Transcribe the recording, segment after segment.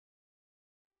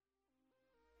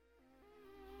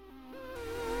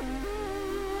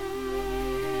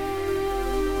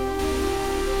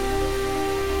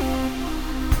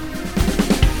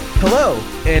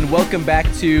and welcome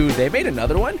back to They Made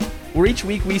Another One, where each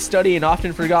week we study an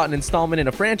often forgotten installment in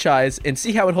a franchise and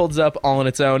see how it holds up all on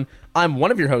its own. I'm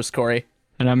one of your hosts, Corey.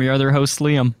 And I'm your other host,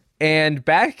 Liam. And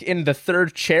back in the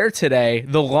third chair today,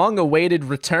 the long-awaited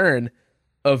return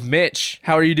of Mitch.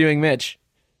 How are you doing, Mitch?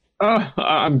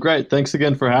 I'm great. Thanks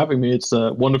again for having me. It's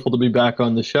wonderful to be back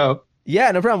on the show.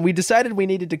 Yeah, no problem. We decided we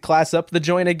needed to class up the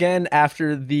joint again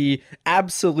after the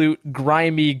absolute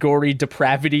grimy, gory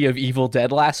depravity of Evil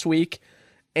Dead last week.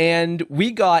 And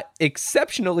we got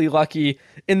exceptionally lucky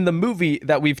in the movie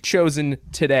that we've chosen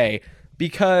today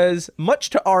because, much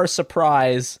to our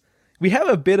surprise, we have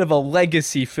a bit of a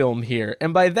legacy film here.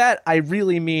 And by that, I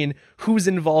really mean who's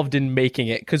involved in making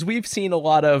it. Because we've seen a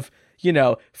lot of,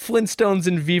 Flintstones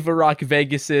and Viva Rock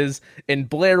Vegases and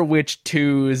Blair Witch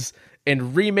 2s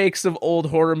and remakes of old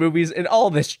horror movies and all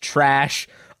this trash,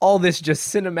 all this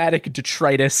just cinematic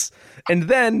detritus. And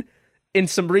then, in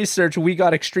some research, we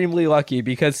got extremely lucky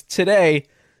because today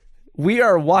we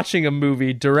are watching a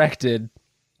movie directed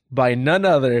by none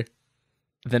other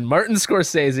than Martin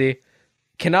Scorsese.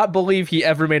 Cannot believe he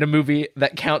ever made a movie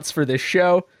that counts for this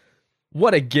show.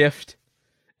 What a gift.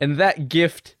 And that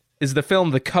gift is the film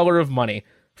The Color of Money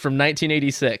from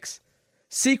 1986.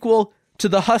 Sequel to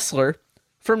The Hustler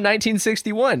from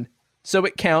 1961. So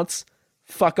it counts.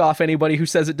 Fuck off anybody who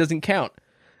says it doesn't count.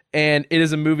 And it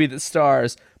is a movie that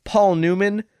stars Paul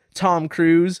Newman, Tom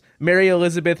Cruise, Mary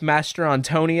Elizabeth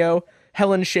Mastrantonio,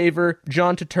 Helen Shaver,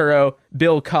 John Turturro,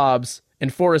 Bill Cobbs,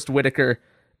 and Forrest Whitaker.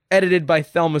 Edited by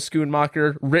Thelma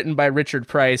Schoonmaker, written by Richard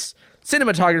Price,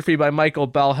 cinematography by Michael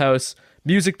Ballhaus,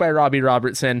 music by Robbie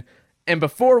Robertson. And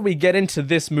before we get into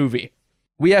this movie,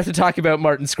 we have to talk about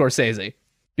Martin Scorsese.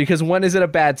 Because when is it a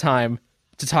bad time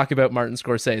to talk about Martin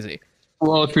Scorsese?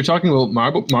 Well, if you're talking about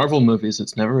Marvel movies,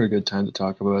 it's never a good time to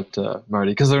talk about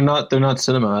Marty because they're not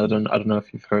cinema. I don't know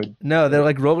if you've heard. No, they're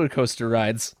like roller coaster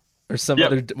rides or some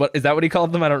other. What is that? What he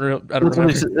called them? I don't remember.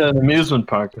 An amusement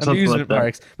park. Or amusement like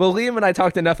parks. Well, Liam and I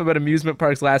talked enough about amusement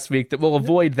parks last week that we'll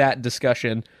avoid that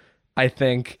discussion, I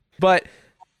think. But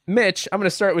Mitch, I'm going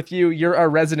to start with you. You're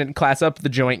our resident class up the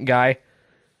joint guy.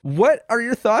 What are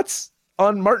your thoughts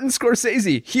on Martin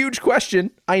Scorsese? Huge question,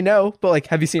 I know, but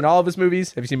have you seen all of his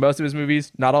movies? Have you seen most of his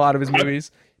movies? Not a lot of his movies?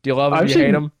 Do you love him? Do you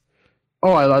hate him?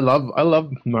 Oh, I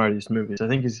love Marty's movies. I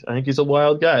think he's a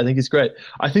wild guy. I think he's great.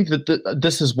 I think that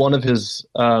this is one of his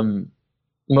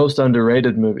most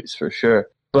underrated movies for sure.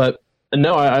 But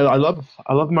no, I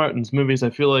love Martin's movies. I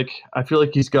feel like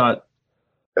he's got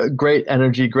great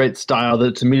energy, great style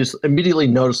that's immediately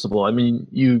noticeable. I mean,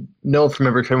 you know from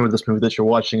every frame of this movie that you're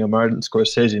watching a Martin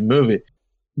Scorsese movie.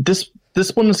 This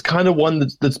one is kind of one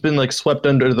that's been swept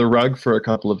under the rug for a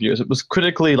couple of years. It was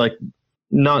critically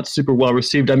not super well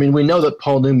received. I mean, we know that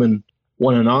Paul Newman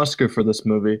won an Oscar for this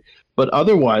movie, but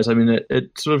otherwise, I mean,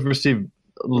 it sort of received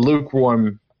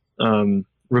lukewarm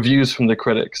reviews from the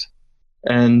critics.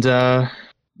 And I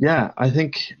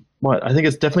think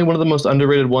it's definitely one of the most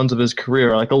underrated ones of his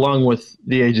career, along with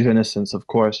The Age of Innocence, of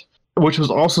course, which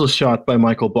was also shot by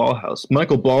Michael Ballhaus.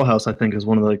 Michael Ballhaus, I think, is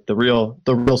one of the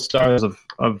real stars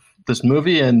of this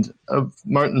movie and of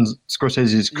Martin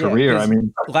Scorsese's career. I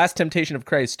mean, Last Temptation of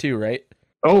Christ too, right?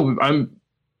 Oh,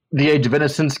 The Age of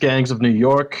Innocence, Gangs of New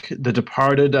York, The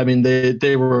Departed. I mean,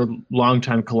 they were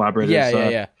longtime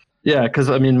collaborators. Yeah, because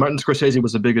I mean, Martin Scorsese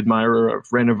was a big admirer of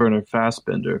Rainer Werner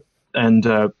Fassbinder, and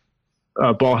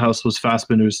Ballhaus was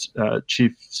Fassbinder's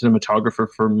chief cinematographer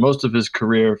for most of his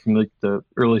career from the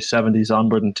early 70s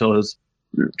onward until his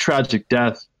tragic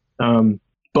death.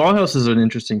 Ballhaus is an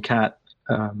interesting cat.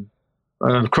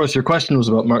 Of course, your question was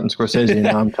about Martin Scorsese, and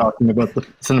now I'm talking about the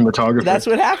cinematographer. That's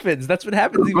what happens.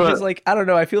 Because, I don't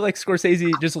know, I feel like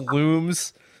Scorsese just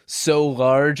looms so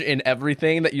large in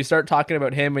everything that you start talking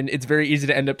about him, and it's very easy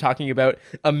to end up talking about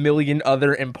a million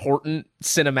other important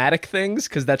cinematic things,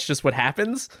 because that's just what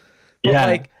happens.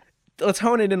 But, let's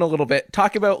hone it in a little bit.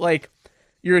 Talk about,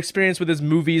 your experience with his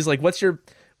movies. What's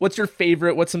your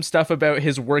favorite? What's some stuff about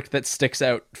his work that sticks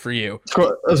out for you?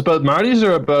 It's about Marty's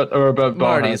or about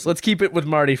Marty's. Ballhaus? Let's keep it with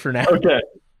Marty for now. Okay,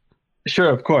 sure,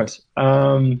 of course.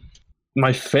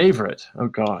 My favorite. Oh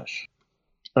gosh,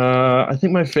 I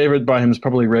think my favorite by him is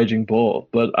probably Raging Bull.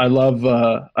 But I love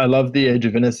The Age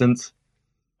of Innocence.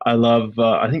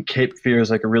 I think Cape Fear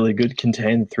is a really good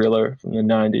contained thriller from the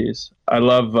 90s. I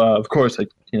love, of course,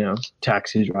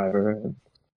 Taxi Driver.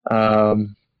 I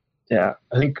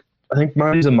think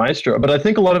Marty's a maestro, but I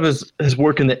think a lot of his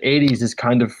work in the 80s is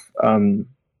kind of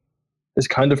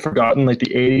forgotten, the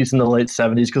 80s and the late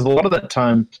 70s, because a lot of that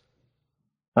time,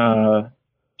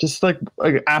 just like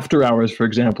After Hours, for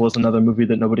example, is another movie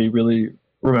that nobody really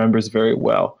remembers very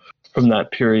well from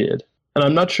that period. And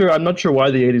I'm not sure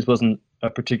why the 80s wasn't a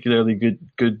particularly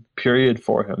good period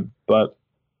for him. But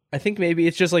I think maybe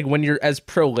it's just like when you're as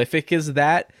prolific as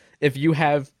that, if you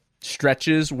have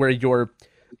stretches where you're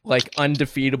like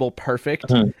undefeatable perfect,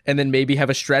 and then maybe have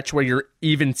a stretch where you're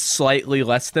even slightly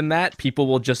less than that, people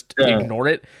will just ignore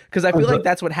it. Because I feel like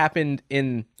that's what happened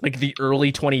in like the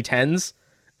early 2010s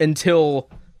until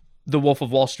The Wolf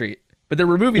of Wall Street. But there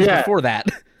were movies before that.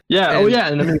 Yeah.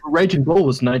 And I mean, Raging Bull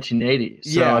was 1980.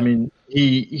 So I mean,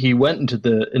 he went into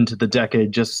the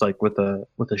decade just like with a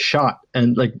shot,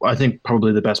 and like I think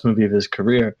probably the best movie of his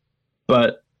career.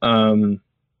 But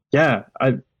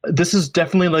this is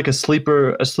definitely like a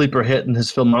sleeper hit in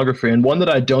his filmography, and one that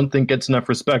I don't think gets enough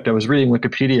respect. I was reading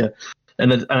Wikipedia,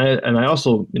 and I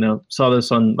also saw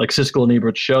this on like Siskel and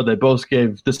Ebert's show. They both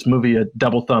gave this movie a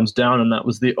double thumbs down, and that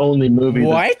was the only movie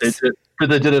that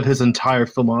they did of his entire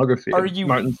filmography. Are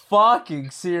you fucking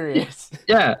serious?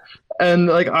 Yeah, and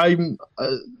like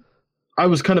I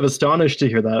was kind of astonished to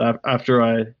hear that after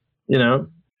I.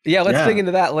 Yeah, let's dig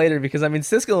into that later, because I mean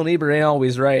Siskel and Ebert ain't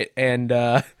always right, and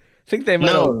I think they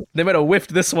might have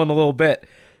whiffed this one a little bit.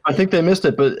 I think they missed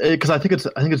it, but because I think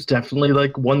it's definitely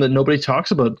like one that nobody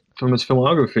talks about from his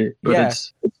filmography. But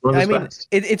it's one of his best.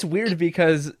 It's weird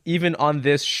because even on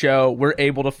this show, we're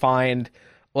able to find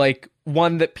like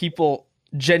one that people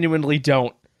genuinely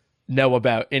don't know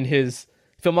about in his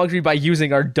filmography by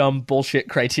using our dumb bullshit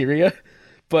criteria.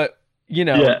 But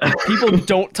people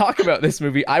don't talk about this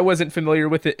movie. I wasn't familiar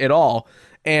with it at all.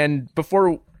 And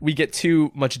before we get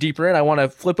too much deeper in, I want to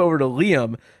flip over to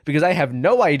Liam, because I have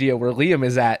no idea where Liam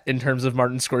is at in terms of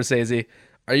Martin Scorsese.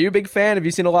 Are you a big fan? Have you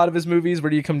seen a lot of his movies?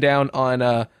 Where do you come down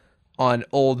on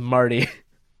old Marty?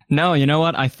 No, you know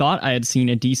what? I thought I had seen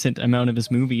a decent amount of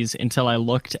his movies until I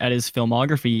looked at his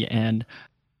filmography and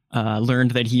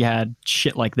learned that he had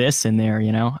shit like this in there.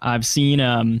 I've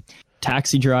seen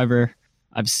Taxi Driver,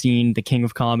 I've seen The King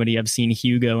of Comedy, I've seen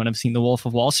Hugo, and I've seen The Wolf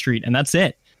of Wall Street, and that's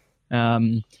it.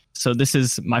 So this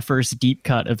is my first deep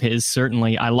cut of his,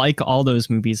 certainly. I like all those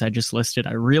movies I just listed.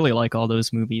 I really like all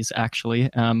those movies, actually,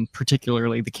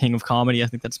 particularly The King of Comedy. I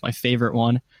think that's my favorite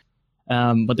one.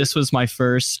 But this was my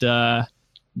first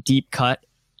deep cut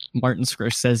Martin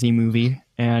Scorsese movie,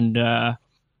 and I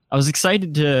was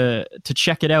excited to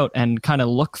check it out and kind of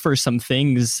look for some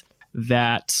things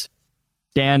that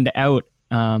stand out.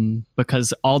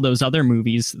 Because all those other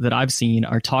movies that I've seen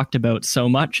are talked about so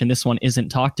much, and this one isn't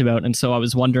talked about. And so I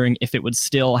was wondering if it would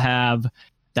still have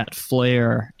that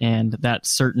flair and that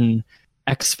certain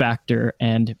X factor.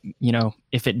 And,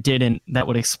 if it didn't, that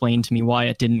would explain to me why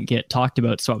it didn't get talked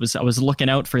about. So I was looking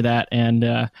out for that. And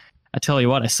I tell you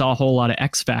what, I saw a whole lot of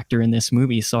X factor in this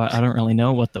movie. So I don't really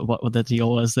know what the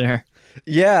deal was there.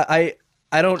 Yeah,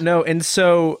 I don't know. And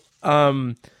so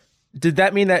did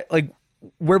that mean that, like,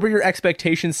 where were your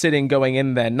expectations sitting going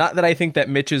in then? Not that I think that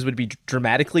Mitch's would be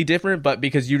dramatically different, but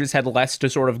because you just had less to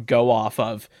sort of go off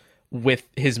of with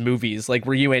his movies. Like,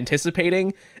 were you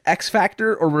anticipating X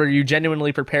Factor, or were you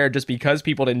genuinely prepared just because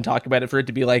people didn't talk about it for it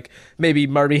to be like, maybe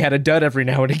Marty had a dud every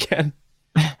now and again?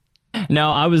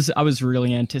 No, I was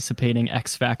really anticipating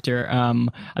X Factor.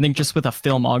 I think just with a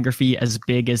filmography as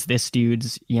big as this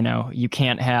dude's, you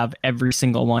can't have every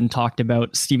single one talked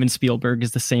about. Steven Spielberg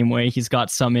is the same way. He's got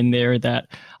some in there that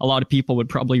a lot of people would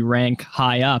probably rank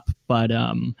high up, but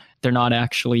they're not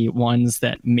actually ones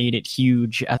that made it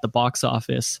huge at the box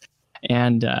office.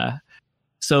 And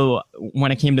so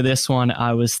when it came to this one,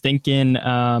 I was thinking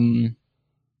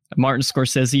Martin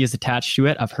Scorsese is attached to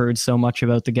it. I've heard so much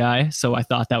about the guy, so I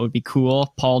thought that would be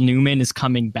cool. Paul Newman is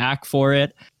coming back for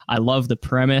it. I love the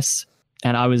premise,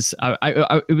 and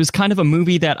it was kind of a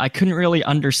movie that I couldn't really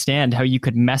understand how you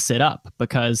could mess it up,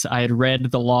 because I had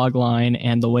read the log line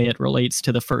and the way it relates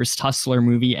to the first Hustler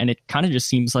movie, and it kind of just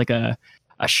seems like a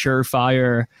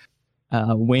surefire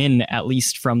win, at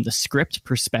least from the script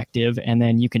perspective, and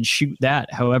then you can shoot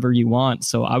that however you want.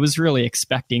 So I was really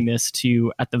expecting this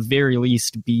to, at the very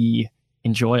least, be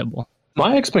enjoyable.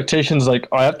 My expectations, like,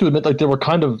 I have to admit, like, they were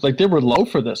kind of like, they were low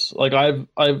for this. Like, I've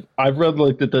read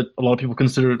like that a lot of people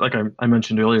consider it, like I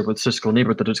mentioned earlier with Siskel and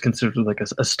Ebert, that it's considered like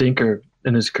a stinker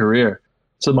in his career.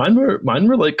 So mine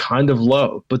were like kind of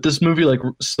low, but this movie like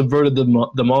subverted them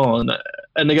all.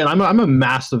 And again, I'm a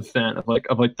massive fan of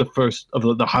the first of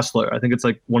the Hustler. I think it's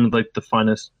like one of like the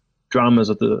finest dramas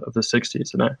of the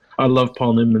 60s, and I love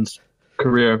Paul Newman's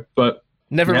career. But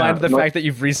never mind the fact that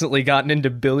you've recently gotten into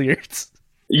billiards.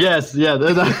 Yes, yeah.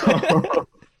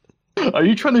 Are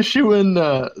you trying to shoe in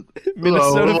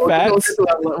Minnesota Fats?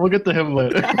 We'll get to him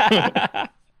later.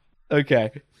 Okay.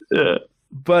 Yeah.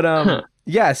 But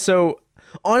yeah. So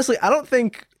honestly, I don't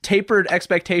think tapered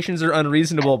expectations are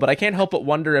unreasonable, but I can't help but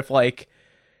wonder if, like,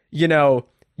 you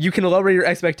you can lower your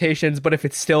expectations, but if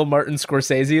it's still Martin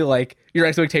Scorsese, like your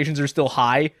expectations are still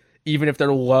high, even if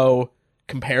they're low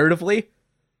comparatively.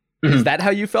 Is that how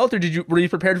you felt, or were you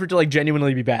prepared for it to like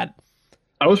genuinely be bad?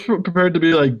 I was prepared to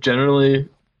be like generally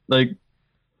like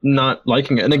not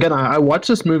liking it. And again, I watched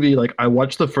this movie, like I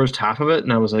watched the first half of it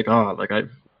and I was like, oh, like I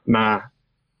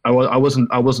wasn't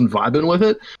vibing with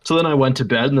it. So then I went to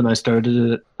bed and then I started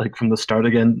it like from the start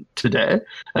again today,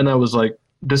 and I was like,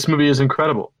 this movie is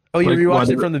incredible. Oh, you like,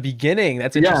 rewatched it from the beginning.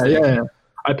 That's interesting. Yeah.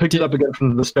 I picked it up again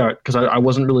from the start because I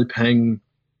wasn't really paying.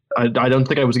 I don't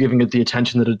think I was giving it the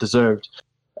attention that it deserved.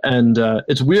 And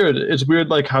it's weird. It's weird,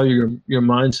 like how your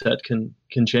mindset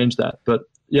can change that. But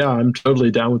yeah, I'm totally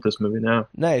down with this movie now.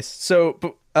 Nice. So,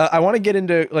 I want to get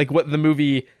into like what the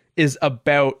movie is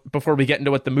about before we get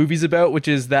into what the movie's about, which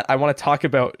is that I want to talk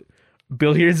about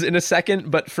billiards in a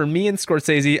second. But for me and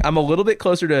Scorsese, I'm a little bit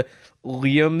closer to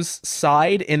Liam's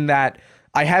side in that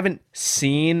I haven't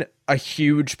seen a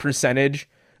huge percentage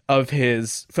of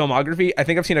his filmography. I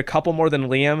think I've seen a couple more than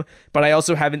Liam, but I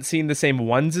also haven't seen the same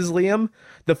ones as Liam.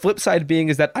 The flip side being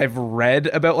is that I've read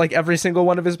about like every single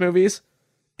one of his movies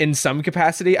in some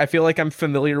capacity. I feel like I'm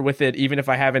familiar with it, even if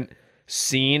I haven't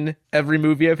seen every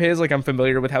movie of his. Like I'm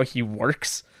familiar with how he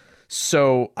works.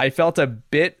 So I felt a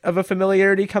bit of a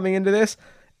familiarity coming into this.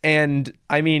 And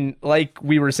I mean, like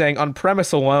we were saying, on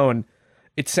premise alone,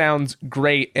 it sounds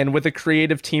great. And with a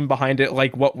creative team behind it,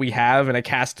 like what we have and a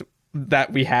cast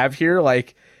that we have here,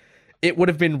 like it would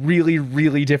have been really,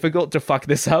 really difficult to fuck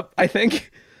this up, I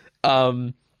think.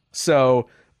 So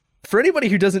for anybody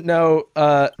who doesn't know,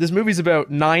 this movie's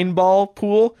about 9-ball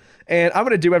pool, and I'm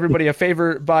going to do everybody a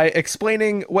favor by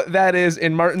explaining what that is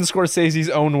in Martin Scorsese's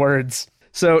own words.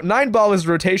 So 9-ball is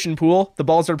rotation pool. The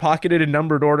balls are pocketed in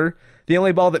numbered order. The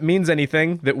only ball that means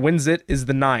anything, that wins it, is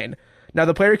the 9. Now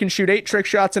the player can shoot 8 trick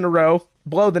shots in a row,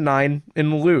 blow the 9,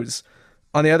 and lose.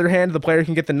 On the other hand, the player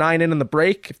can get the 9 in on the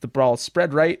break if the ball is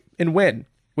spread right and win,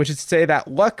 which is to say that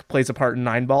luck plays a part in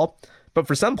 9-ball. But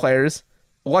for some players,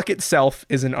 luck itself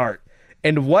is an art.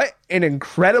 And what an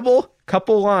incredible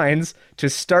couple lines to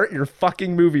start your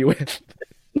fucking movie with.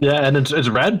 Yeah, and it's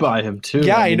read by him too.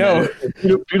 Yeah, I know.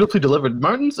 Beautifully delivered.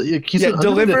 Martin's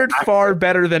delivered far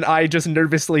better than I just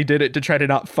nervously did it to try to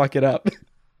not fuck it up.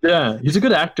 Yeah, he's a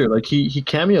good actor. Like he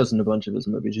cameos in a bunch of his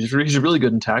movies. He's really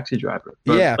good in Taxi Driver.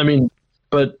 But, yeah, I mean,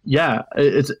 but yeah,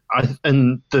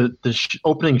 and the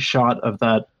opening shot of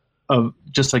that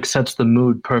just like sets the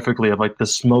mood perfectly of like the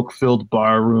smoke-filled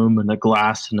bar room and a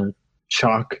glass and a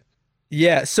chalk.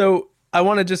 Yeah, so I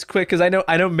want to just quick, because I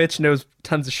know Mitch knows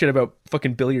tons of shit about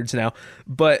fucking billiards now,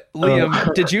 but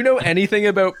Liam, did you know anything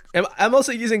about, I'm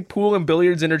also using pool and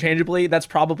billiards interchangeably. That's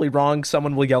probably wrong.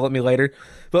 Someone will yell at me later.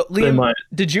 But Liam,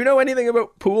 did you know anything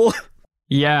about pool?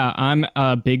 Yeah, I'm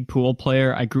a big pool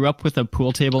player. I grew up with a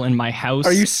pool table in my house.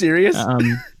 Are you serious?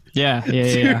 Yeah.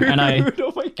 Dude,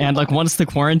 And like once the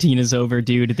quarantine is over,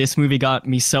 dude, this movie got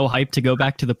me so hyped to go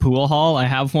back to the pool hall. I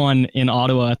have one in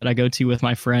Ottawa that I go to with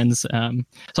my friends.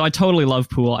 So I totally love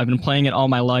pool. I've been playing it all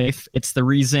my life. It's the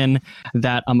reason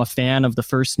that I'm a fan of the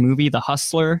first movie, The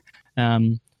Hustler.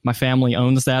 My family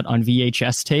owns that on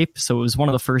VHS tape, so it was one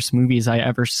of the first movies I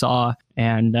ever saw,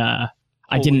 and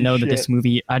I didn't know that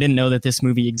this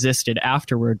movie existed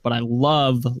afterward, but I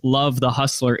love The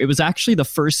Hustler. It was actually the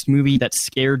first movie that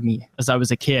scared me as I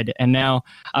was a kid. And now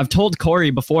I've told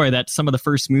Corey before that some of the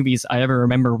first movies I ever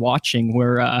remember watching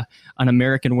were An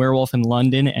American Werewolf in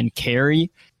London and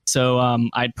Carrie. So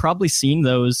I'd probably seen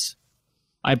those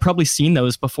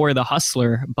before The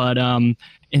Hustler. But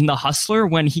in The Hustler,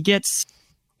 when he gets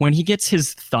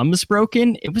his thumbs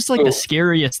broken, it was like the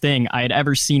scariest thing I had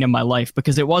ever seen in my life,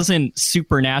 because it wasn't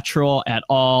supernatural at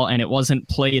all and it wasn't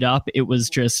played up. It was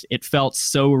just, it felt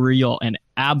so real and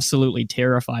absolutely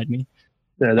terrified me.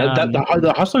 Yeah,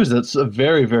 The Hustlers, that's a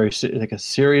very, very like a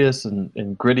serious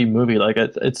and gritty movie. Like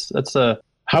it's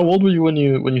how old were you when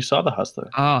you saw The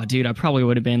Hustler? Oh, dude, I probably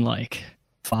would have been like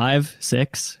 5,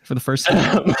 6 for the first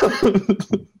time.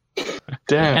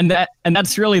 Damn. And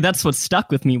that's what stuck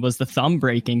with me, was the thumb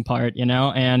breaking part, you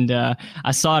know. And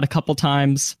I saw it a couple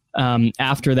times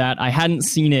after that. I hadn't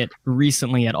seen it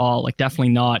recently at all, like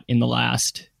definitely not in the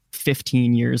last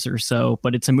 15 years or so.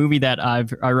 But it's a movie that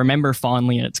I remember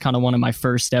fondly, and it's kind of one of my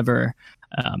first ever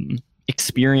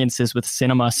experiences with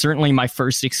cinema. Certainly my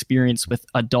first experience with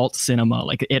adult cinema.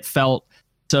 Like it felt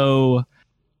so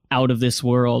out of this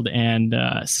world and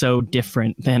so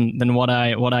different than what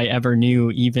I ever knew,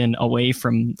 even away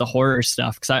from the horror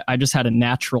stuff, because I just had a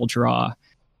natural draw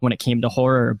when it came to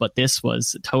horror, but this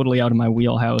was totally out of my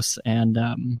wheelhouse. And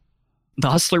The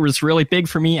Hustler was really big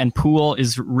for me, and Pool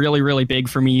is really, really big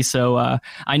for me. So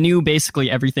I knew basically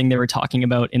everything they were talking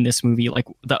about in this movie, like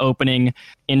the opening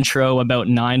intro about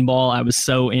Nine Ball. I was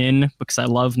so in because I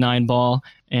love Nine Ball,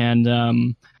 and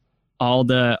all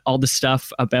the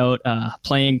stuff about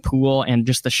playing pool and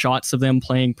just the shots of them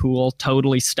playing pool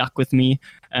totally stuck with me.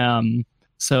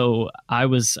 So I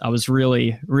was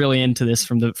really, really into this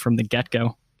from the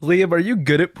get-go. Liam, are you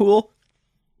good at pool?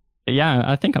 Yeah,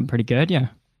 I think I'm pretty good. Yeah.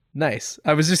 Nice.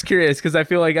 I was just curious because I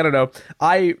feel like, I don't know,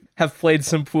 I have played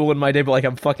some pool in my day, but like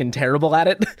I'm fucking terrible at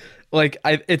it. Like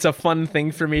it's a fun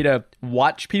thing for me to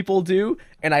watch people do,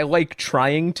 and I like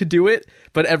trying to do it,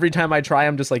 but every time I try,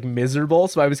 I'm just like miserable.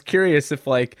 So I was curious if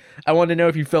like, I want to know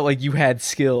if you felt like you had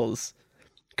skills.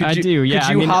 I do, yeah.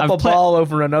 Could you hop a ball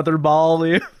over another ball,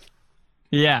 Liam?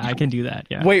 Yeah, I can do that,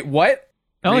 yeah. Wait, what?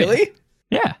 Oh, really?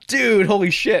 Yeah. Dude, holy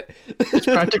shit. It's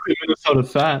practically Minnesota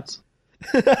Fats.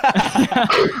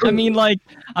 I mean, like,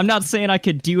 I'm not saying I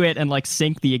could do it and like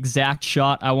sink the exact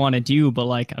shot I want to do, but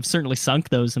like I've certainly sunk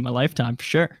those in my lifetime for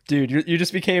sure. Dude, you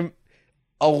just became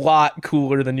a lot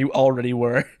cooler than you already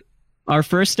were. Our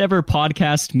first ever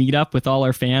podcast meetup with all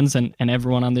our fans and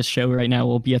everyone on this show right now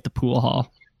will be at the pool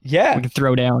hall. Yeah. We can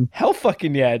throw down. Hell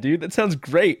fucking yeah, dude. That sounds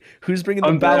great. Who's bringing the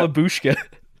balabushka?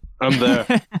 I'm there.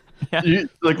 Yeah. You,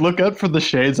 like, look out for the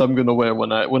shades I'm gonna wear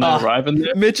when I arrive in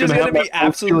there. Mitch is Gonna gonna have be that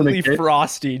old shoe in the absolutely case.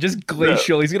 frosty, just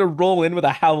glacial. He's gonna roll in with a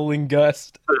howling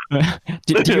gust.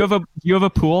 do you have a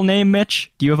pool name,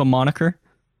 Mitch? Do you have a moniker?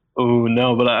 Oh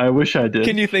no, but I wish I did.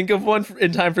 Can you think of one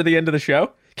in time for the end of the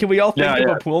show? Can we all think of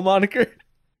Yeah. a pool moniker?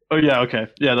 Oh yeah, okay.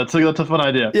 Yeah, that's a fun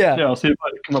idea. Yeah. I'll see if I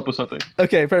can come up with something.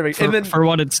 Okay, perfect. And then, For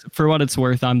what it's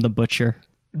worth, I'm the butcher.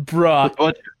 bruh,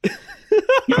 What?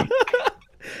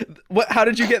 what? How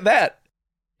did you get that?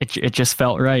 It just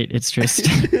felt right. It's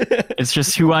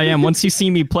just who I am. Once you see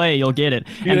me play, you'll get it.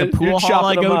 And the You're pool hall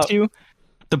I chopping 'em go up. to,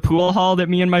 the pool hall that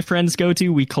me and my friends go to,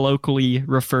 we colloquially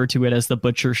refer to it as the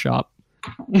butcher shop.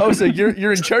 Oh, so you're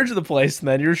in charge of the place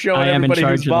then. You're showing I am in everybody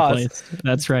charge who's of boss. the place.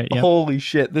 That's right. Yeah. Holy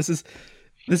shit! This is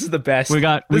the best. We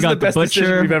got this is the best decision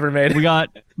butcher. we've ever made. We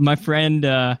got my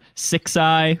friend Six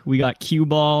Eye. We got Cue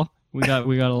Ball. We got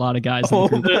a lot of guys. Oh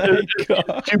In the group.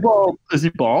 my god! Is he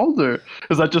bald or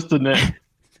is that just a name?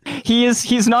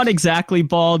 He's not exactly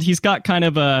bald. He's got kind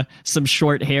of some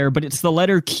short hair, but it's the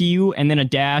letter Q and then a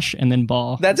dash and then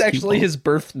ball. That's It's actually Q-Ball. his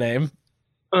birth name.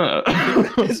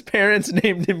 His parents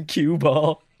named him Cue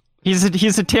Ball. He's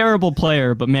a terrible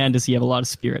player, but man, does he have a lot of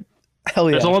spirit. Hell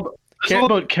yeah! It's all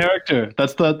about character.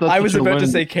 That's I what was you're about to learning.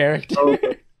 say character. Oh,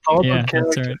 it's all about Yeah, that's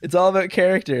character. right. It's all about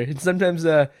character. And sometimes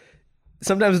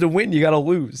to win, you gotta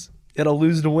lose. You gotta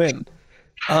lose to win.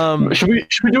 Should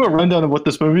we do a rundown of what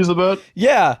this movie is about?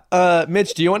 Yeah.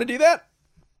 Mitch, do you want to do that?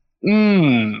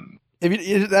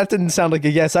 If that didn't sound like a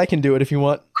yes, I can do it if you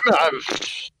want.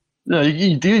 No,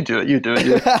 you do it. You do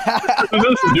it.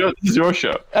 This is your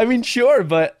show. I mean, sure,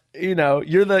 but you know,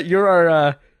 you're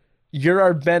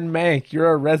our Ben Mank. You're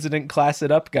our resident class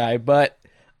it up guy. But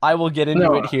I will get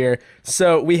into it here.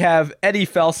 So we have Eddie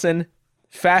Felson,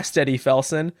 Fast Eddie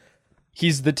Felson.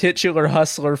 He's the titular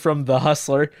hustler from The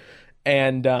Hustler.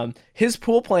 And his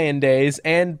pool playing days,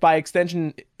 and by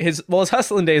extension, his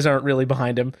hustling days aren't really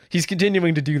behind him. He's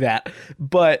continuing to do that,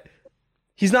 but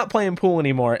he's not playing pool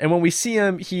anymore. And when we see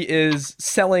him, he is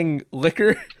selling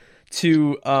liquor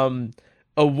to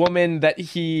a woman that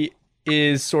he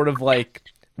is sort of like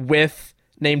with,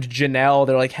 named Janelle.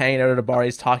 They're like hanging out at a bar.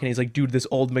 He's talking. He's like, dude, this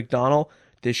old McDonald,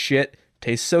 this shit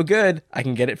tastes so good. I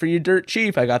can get it for you dirt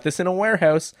cheap. I got this in a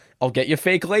warehouse. I'll get you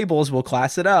fake labels. We'll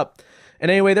class it up. And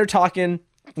anyway, they're talking.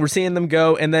 We're seeing them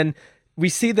go. And then we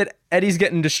see that Eddie's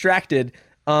getting distracted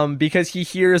because he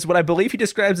hears what I believe he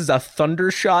describes as a thunder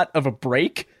shot of a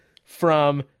break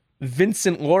from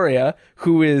Vincent Loria,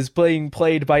 who is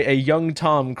played by a young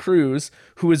Tom Cruise,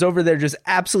 who is over there just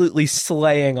absolutely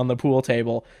slaying on the pool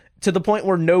table to the point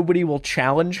where nobody will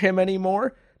challenge him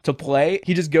anymore to play.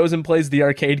 He just goes and plays the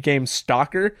arcade game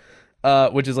Stalker,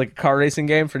 which is like a car racing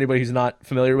game for anybody who's not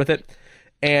familiar with it.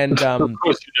 And Of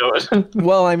course you know it.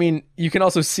 well, I mean, you can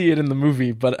also see it in the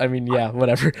movie, but I mean, yeah,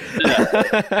 whatever.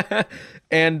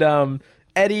 And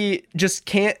Eddie just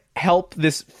can't help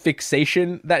this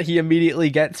fixation that he immediately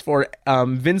gets for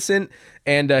Vincent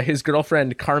and his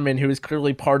girlfriend Carmen, who is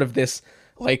clearly part of this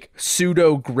like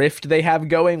pseudo grift they have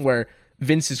going where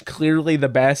Vince is clearly the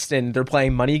best and they're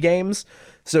playing money games.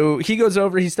 So he goes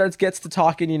over, gets to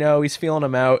talking, you know, he's feeling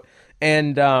him out.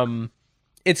 And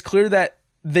it's clear that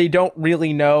they don't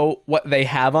really know what they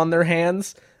have on their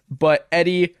hands, but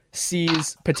Eddie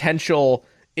sees potential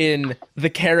in the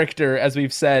character, as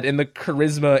we've said, in the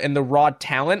charisma and the raw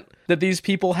talent that these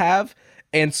people have,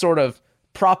 and sort of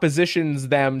propositions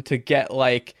them to get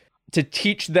like to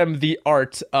teach them the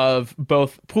art of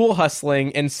both pool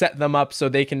hustling and set them up so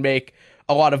they can make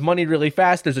a lot of money really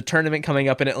fast. There's a tournament coming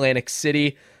up in Atlantic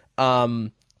City.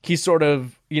 He sort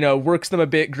of, works them a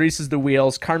bit, greases the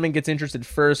wheels. Carmen gets interested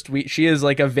first. She is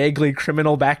like a vaguely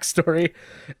criminal backstory.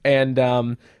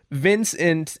 And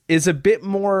Vincent is a bit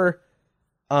more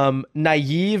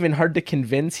naive and hard to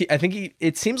convince.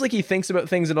 It seems like he thinks about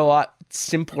things in a lot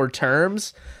simpler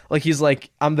terms. Like he's like,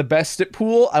 I'm the best at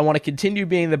pool. I want to continue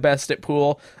being the best at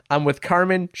pool. I'm with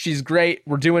Carmen. She's great.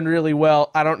 We're doing really well.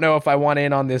 I don't know if I want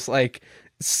in on this like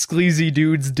sleazy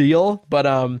dude's deal, but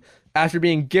after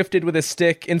being gifted with a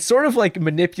stick and sort of like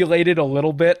manipulated a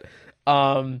little bit,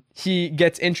 he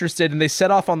gets interested and they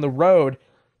set off on the road.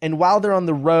 And while they're on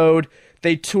the road,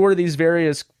 they tour these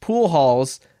various pool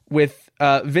halls with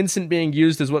Vincent being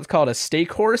used as what's called a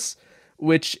stake horse,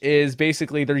 which is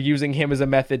basically they're using him as a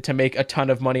method to make a ton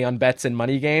of money on bets and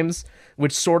money games,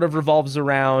 which sort of revolves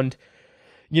around,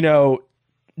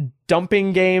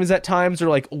 dumping games at times or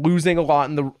like losing a lot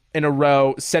in a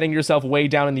row, setting yourself way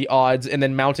down in the odds, and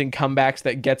then mounting comebacks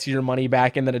that gets your money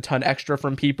back and then a ton extra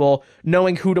from people,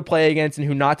 knowing who to play against and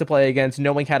who not to play against,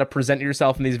 knowing how to present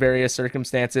yourself in these various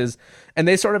circumstances. And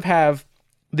they sort of have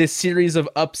this series of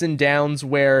ups and downs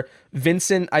where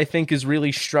Vincent, I think, is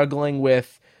really struggling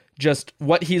with just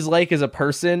what he's like as a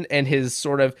person and his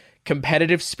sort of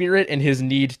competitive spirit and his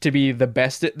need to be the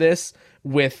best at this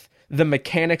with the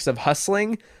mechanics of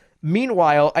hustling.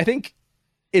 Meanwhile, I think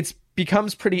it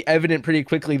becomes pretty evident pretty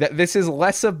quickly that this is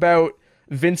less about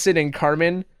Vincent and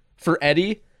Carmen for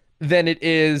Eddie than it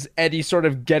is Eddie sort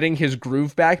of getting his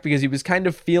groove back, because he was kind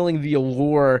of feeling the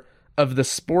allure of the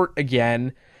sport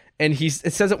again. And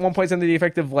it says at one point something to the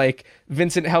effect of like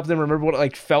Vincent helped him remember what it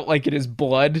like felt like in his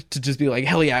blood to just be like,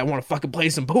 hell yeah, I want to fucking play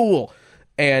some pool.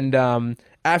 And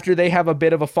after they have a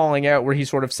bit of a falling out where he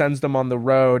sort of sends them on the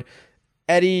road,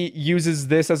 Eddie uses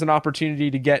this as an opportunity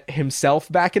to get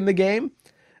himself back in the game,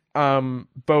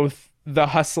 both the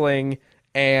hustling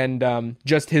and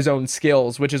just his own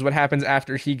skills, which is what happens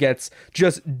after he gets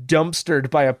just dumpstered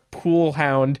by a pool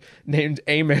hound named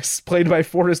Amos, played by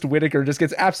Forrest Whitaker, just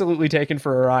gets absolutely taken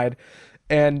for a ride.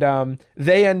 And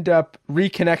they end up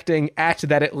reconnecting at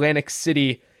that Atlantic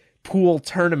City pool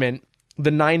tournament, the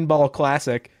 9-Ball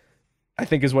Classic, I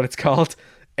think is what it's called.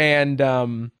 And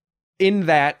in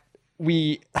that,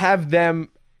 we have them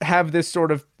have this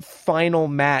sort of final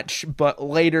match, but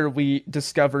later we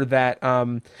discover that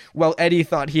Eddie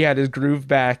thought he had his groove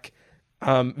back,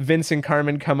 Vince and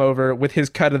Carmen come over with his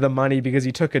cut of the money because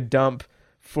he took a dive.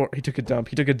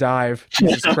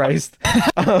 Jesus Christ.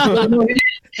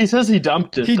 He says he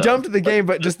dumped it. He dumped the game,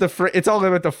 but just it's all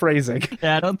about the phrasing.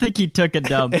 Yeah, I don't think he took a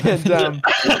dump.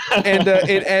 And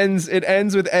it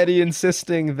ends with Eddie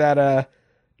insisting that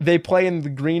they play in the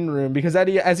green room, because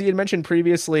Eddie, as he had mentioned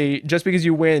previously, just because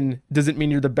you win doesn't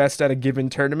mean you're the best at a given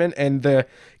tournament. And the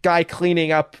guy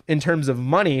cleaning up in terms of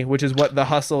money, which is what the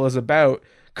hustle is about,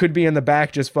 could be in the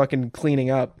back just fucking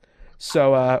cleaning up.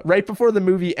 So right before the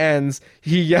movie ends,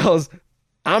 he yells,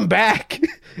 "I'm back!"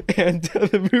 And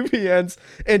the movie ends.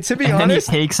 And to be honest,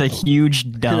 then he takes a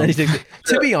huge dump.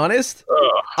 To be honest,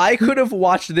 I could have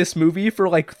watched this movie for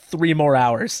like 3 more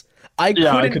hours. I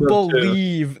couldn't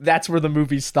believe that's where the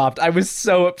movie stopped. I was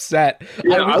so upset.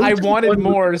 Yeah, I wanted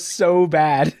more so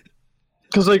bad.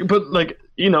 Because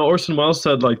Orson Welles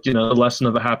said, the lesson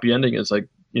of a happy ending is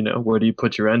where do you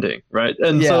put your ending, right?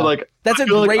 And so that's a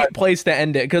great place to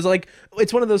end it, because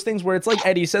it's one of those things where it's like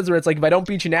Eddie says, where it's like, if I don't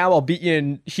beat you now, I'll beat you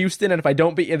in Houston, and if I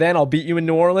don't beat you then, I'll beat you in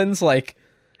New Orleans.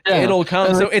 It'll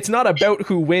come. So it's not about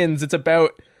who wins; it's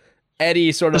about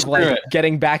Eddie sort of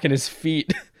getting back in his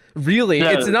feet. Really,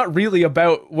 it's not really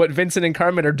about what Vincent and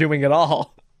Carmen are doing at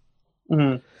all.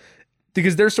 Mm-hmm.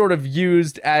 Because they're sort of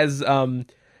used as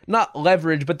not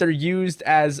leverage, but they're used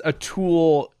as a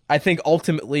tool, I think,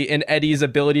 ultimately in Eddie's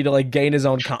ability to gain his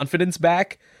own confidence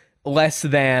back, less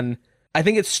than, I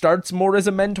think it starts more as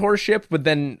a mentorship, but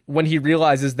then when he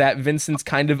realizes that Vincent's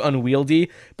kind of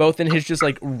unwieldy, both in his just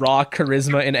raw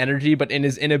charisma and energy, but in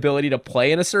his inability to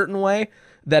play in a certain way,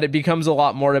 that it becomes a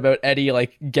lot more about Eddie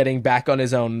getting back on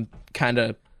his own kind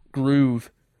of groove.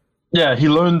 Yeah,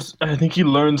 I think he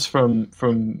learns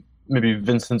from maybe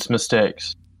Vincent's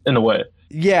mistakes in a way.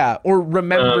 Yeah, or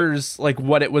remembers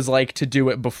what it was like to do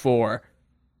it before.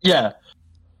 Yeah.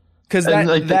 Because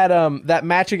that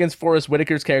match against Forrest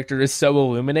Whitaker's character is so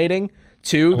illuminating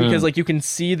too, because you can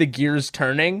see the gears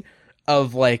turning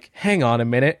of hang on a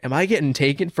minute, am I getting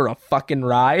taken for a fucking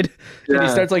ride? Yeah. And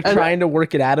he starts trying to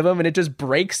work it out of him, and it just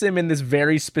breaks him in this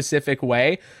very specific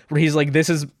way where he's like, this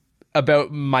is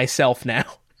about myself now.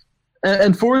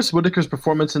 And Forrest Whitaker's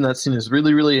performance in that scene is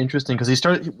really, really interesting because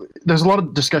there's a lot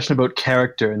of discussion about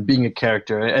character and being a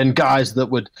character, and guys that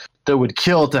would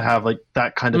kill to have like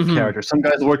that kind of character. Some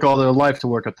guys work all their life to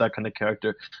work up that kind of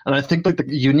character, and I think like the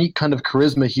unique kind of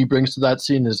charisma he brings to that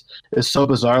scene is so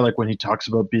bizarre. Like when he talks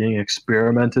about being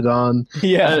experimented on,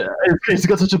 he's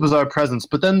got such a bizarre presence.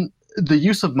 But then the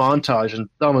use of montage and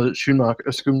Thelma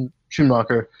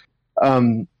Schoonmaker,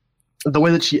 the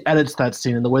way that she edits that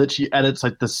scene and the way that she edits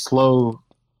like the slow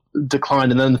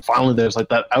decline, and then finally there's like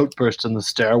that outburst in the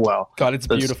stairwell. God, it's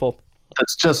beautiful.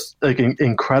 That's just like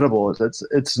incredible.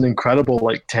 It's an incredible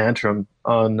like tantrum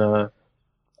on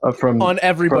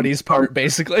everybody's part,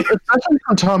 basically. Especially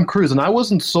from Tom Cruise, and I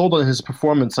wasn't sold on his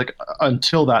performance like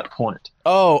until that point.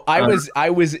 Oh, I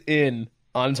was in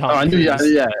on Tom Cruise. I knew,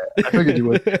 yeah, I figured you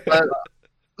would.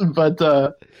 But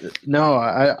no,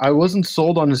 I wasn't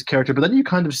sold on his character. But then you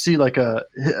kind of see like a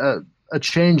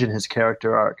change in his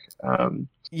character arc.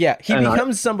 Yeah, he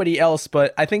becomes somebody else,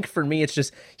 but I think for me it's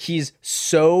just he's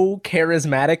so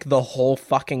charismatic the whole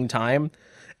fucking time.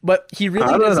 But he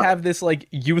really does have this like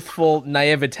youthful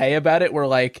naivete about it where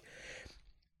like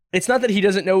it's not that he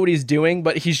doesn't know what he's doing,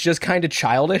 but he's just kind of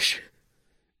childish.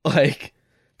 Like,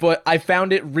 but I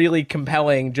found it really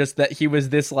compelling just that he was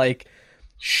this like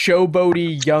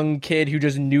showboaty young kid who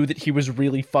just knew that he was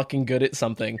really fucking good at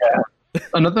something. Yeah.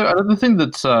 Another thing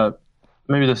that's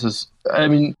maybe this is, I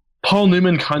mean, Paul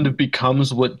Newman kind of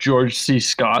becomes what George C.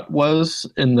 Scott was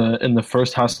in the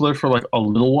first Hustler for like a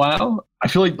little while. I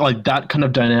feel like that kind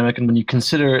of dynamic, and when you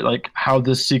consider like how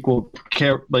this sequel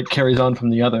carries on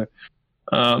from the other,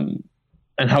 and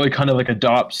how he kind of like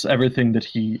adopts everything that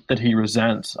he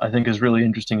resents, I think is really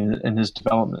interesting in his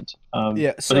development.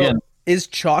 Yeah. So but again, is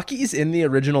Chalky's in the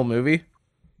original movie?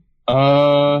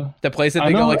 The place that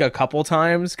they go like a couple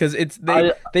times, because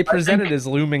they present it as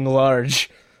looming large.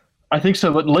 I think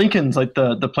so, but Lincoln's like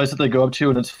the place that they go up to,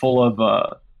 and it's full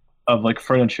of like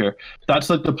furniture. That's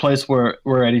like the place where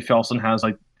Eddie Felson has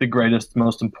like the greatest,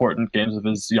 most important games of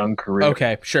his young career.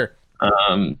 Okay, sure.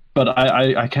 But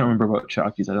I can't remember about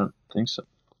Chalky's. I don't think so.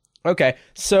 Okay,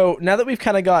 so now that we've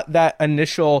kind of got that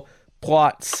initial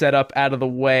plot set up out of the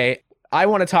way, I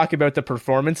want to talk about the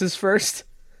performances first.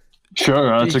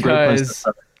 Sure, that's a great place to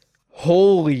start.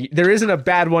 Holy, there isn't a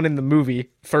bad one in the movie,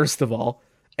 first of all.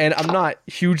 And I'm not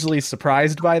hugely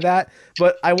surprised by that,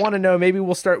 but I want to know, maybe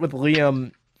we'll start with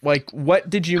Liam. Like, what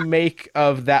did you make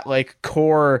of that like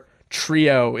core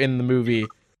trio in the movie?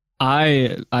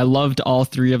 I loved all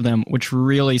three of them, which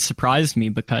really surprised me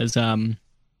because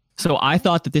so I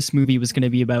thought that this movie was going to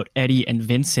be about Eddie and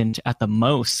Vincent at the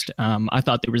most. I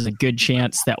thought there was a good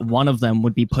chance that one of them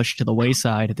would be pushed to the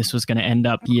wayside. This was going to end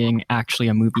up being actually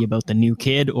a movie about the new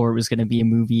kid, or it was going to be a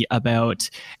movie about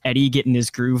Eddie getting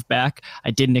his groove back. I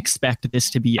didn't expect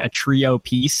this to be a trio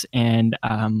piece, and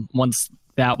once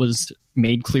that was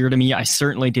made clear to me, I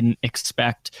certainly didn't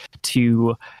expect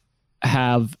to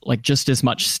have like just as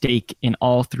much stake in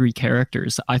all three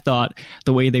characters. I thought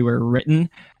the way they were written,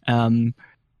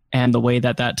 and the way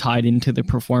that tied into the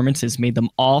performances made them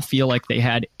all feel like they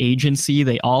had agency.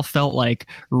 They all felt like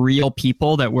real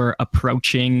people that were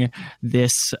approaching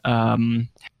this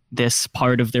this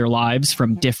part of their lives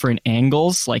from different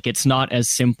angles. Like, it's not as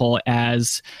simple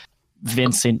as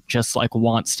Vincent just like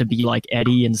wants to be like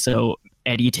Eddie, and so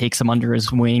Eddie takes him under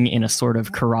his wing in a sort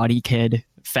of Karate Kid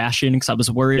fashion, because I was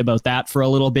worried about that for a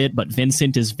little bit, but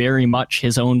Vincent is very much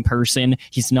his own person.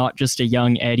 He's not just a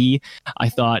young Eddie. I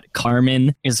thought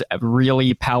Carmen is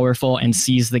really powerful and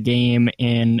sees the game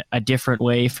in a different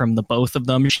way from the both of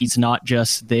them. She's not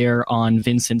just there on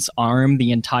Vincent's arm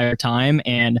the entire time,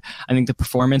 and I think the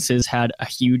performances had a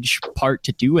huge part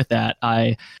to do with that.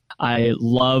 I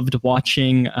loved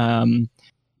watching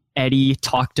Eddie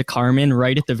talk to Carmen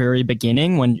right at the very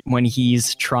beginning when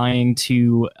he's trying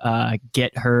to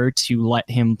get her to let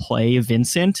him play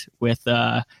Vincent with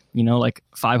like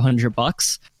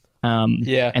 $500.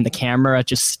 And the camera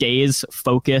just stays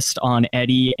focused on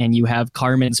Eddie, and you have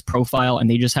Carmen's profile, and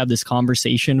they just have this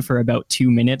conversation for about 2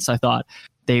 minutes. I thought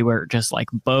they were just like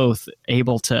both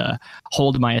able to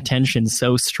hold my attention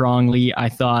so strongly. I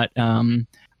thought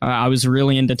I was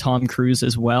really into Tom Cruise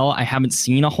as well. I haven't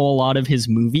seen a whole lot of his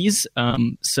movies,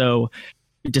 so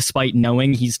despite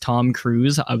knowing he's Tom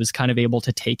Cruise, I was kind of able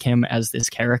to take him as this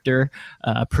character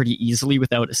pretty easily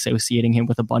without associating him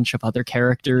with a bunch of other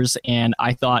characters. And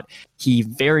I thought he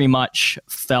very much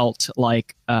felt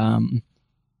like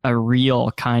a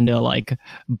real kind of like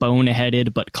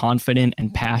boneheaded but confident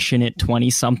and passionate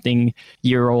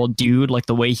 20-something-year-old dude. Like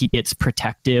the way he gets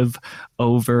protective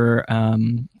over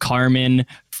Carmen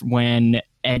when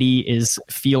Eddie is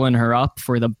feeling her up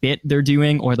for the bit they're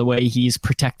doing, or the way he's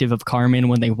protective of Carmen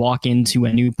when they walk into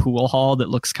a new pool hall that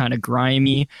looks kind of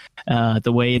grimy,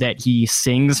 the way that he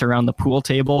sings around the pool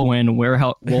table when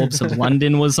Werewolves of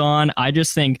London was on. I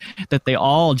just think that they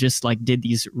all just like did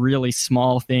these really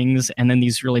small things and then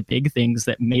these really big things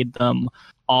that made them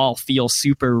all feel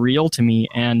super real to me.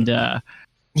 And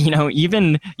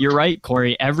even you're right,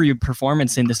 Corey, every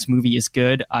performance in this movie is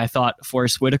good. I thought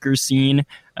Forrest Whitaker's scene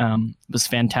was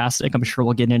fantastic. I'm sure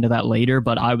we'll get into that later,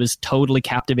 but I was totally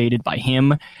captivated by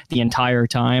him the entire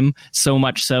time. So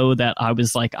much so that I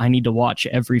was like, I need to watch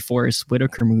every Forrest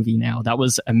Whitaker movie now. That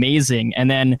was amazing. And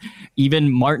then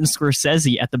even Martin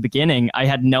Scorsese at the beginning, I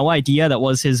had no idea that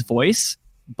was his voice,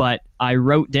 but I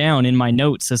wrote down in my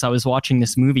notes as I was watching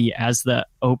this movie, as the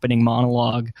opening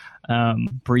monologue,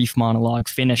 brief monologue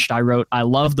finished, I wrote, I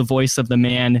love the voice of the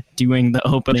man doing the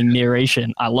opening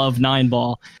narration. I love Nine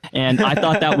Ball. And I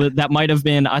thought it might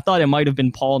have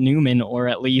been Paul Newman, or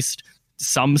at least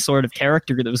some sort of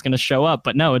character that was going to show up.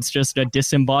 But no, it's just a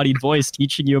disembodied voice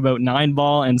teaching you about Nine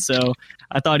Ball. And so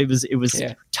I thought it was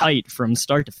tight from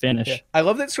start to finish. Yeah. I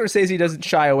love that Scorsese doesn't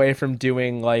shy away from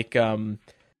doing like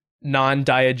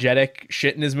non-diegetic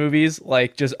shit in his movies,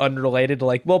 like just unrelated to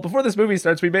like, well, before this movie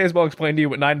starts, we may as well explain to you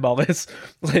what Nine Ball is.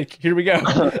 Like, here we go.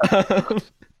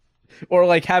 Or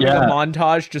like having a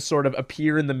montage just sort of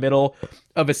appear in the middle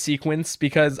of a sequence,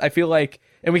 because I feel like,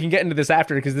 and we can get into this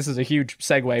after because this is a huge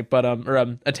segue, but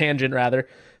a tangent rather,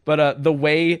 but the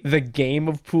way the game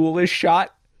of pool is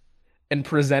shot and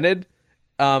presented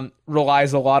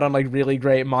relies a lot on like really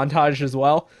great montage as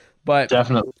well. But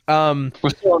definitely, we're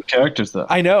still on characters though.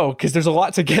 I know, because there's a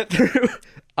lot to get through.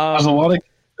 There's a lot of.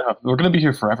 We're gonna be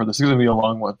here forever. This is gonna be a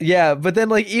long one. Yeah, but then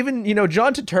like even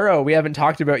John Turturro we haven't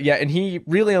talked about yet, and he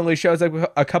really only shows up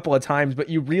a couple of times, but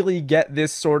you really get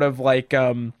this sort of like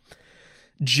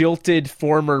jilted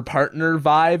former partner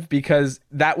vibe, because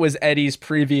that was Eddie's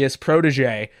previous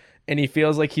protege. And he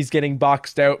feels like he's getting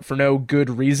boxed out for no good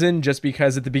reason, just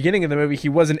because at the beginning of the movie, he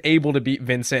wasn't able to beat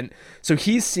Vincent. So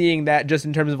he's seeing that just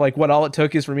in terms of like, what all it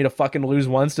took is for me to fucking lose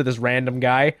once to this random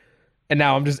guy. And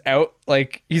now I'm just out.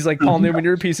 Like, he's like, Paul Newman,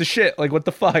 you're a piece of shit. Like, what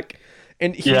the fuck?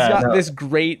 And he's got this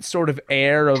great sort of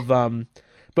air of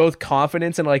both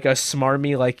confidence and like a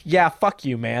smarmy, like, yeah, fuck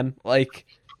you, man. Like,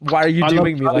 why are you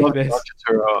doing me like this?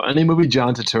 Any movie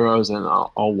John Turturro's in,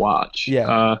 I'll watch.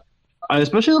 Yeah. I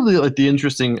especially love the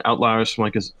interesting outliers from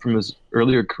his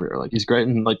earlier career. Like, he's great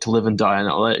in like To Live and Die in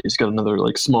L.A. He's got another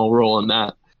like small role in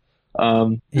that.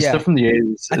 His stuff from the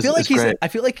 80s. I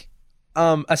feel like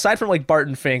aside from like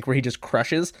Barton Fink, where he just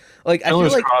crushes, like I feel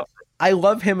like I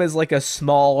love him as like a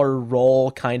smaller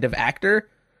role kind of actor.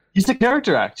 He's a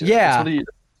character actor. Yeah, that's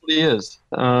what he is.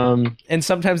 And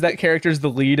sometimes that character's the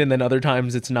lead, and then other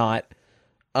times it's not.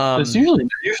 It's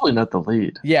usually not the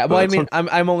lead. Yeah, well, I mean,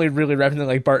 I'm only really referencing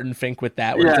like Barton Fink with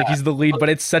that, where it's like he's the lead, but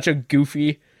it's such a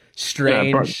goofy,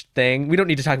 strange thing. We don't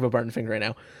need to talk about Barton Fink right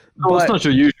now. No, it's not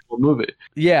your usual movie.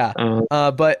 Yeah,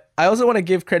 but I also want to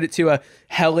give credit to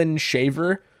Helen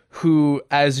Shaver, who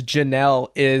as Janelle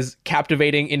is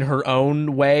captivating in her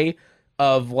own way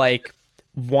of like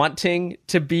wanting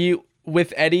to be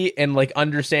with Eddie and like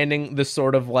understanding the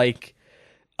sort of like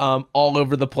all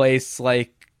over the place,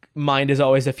 like mind is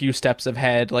always a few steps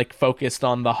ahead, like focused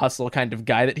on the hustle kind of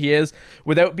guy that he is,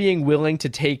 without being willing to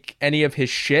take any of his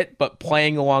shit, but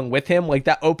playing along with him. Like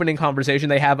that opening conversation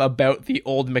they have about the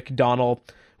Old McDonald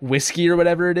whiskey or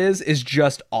whatever it is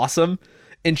just awesome.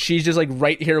 And she's just like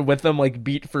right here with them, like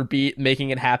beat for beat, making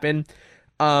it happen.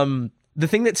 The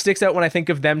thing that sticks out when I think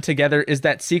of them together is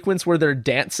that sequence where they're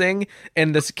dancing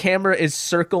and this camera is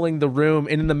circling the room,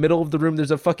 and in the middle of the room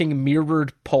there's a fucking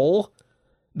mirrored pole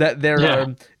that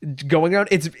they're going around.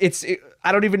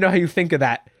 I don't even know how you think of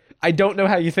that. I don't know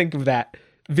how you think of that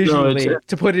visually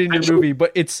to put it in your movie,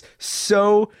 but it's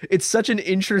such an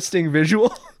interesting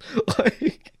visual.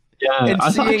 Like, and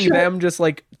seeing them just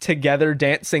like together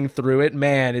dancing through it,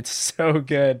 man, it's so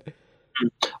good.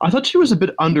 I thought she was a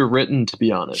bit underwritten, to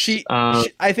be honest.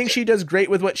 I think she does great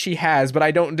with what she has, but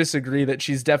I don't disagree that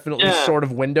she's definitely sort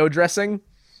of window dressing.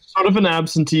 Sort of an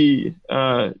absentee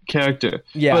character.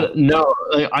 Yeah. But no,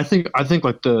 I think I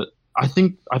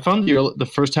found the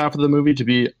first half of the movie to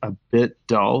be a bit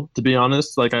dull, to be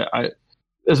honest. Like I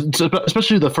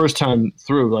especially the first time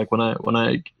through, like when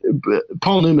I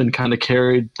Paul Newman kind of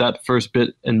carried that first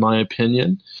bit, in my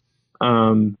opinion.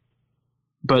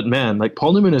 But man, like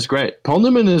Paul Newman is great. Paul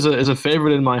Newman is a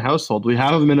favorite in my household. We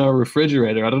have him in our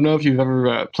refrigerator. I don't know if you've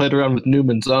ever played around with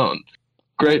Newman's Own.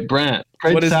 Great brand.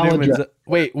 Great what is salad Newman's?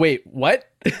 Wait, what?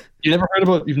 You've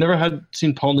never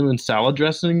seen Paul Newman's salad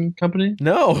dressing company?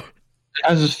 No.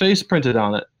 has his face printed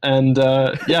on it, and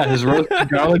yeah, his roasted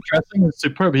garlic dressing is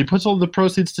superb. He puts all the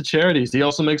proceeds to charities. He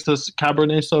also makes this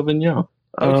Cabernet Sauvignon.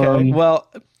 Okay,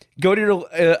 well, go to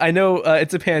your. I know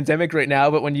it's a pandemic right now,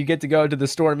 but when you get to go to the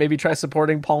store, maybe try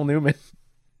supporting Paul Newman.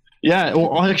 Yeah,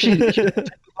 well, actually,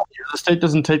 the state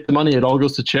doesn't take the money; it all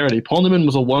goes to charity. Paul Newman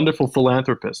was a wonderful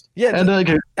philanthropist. Yeah,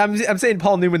 and I'm saying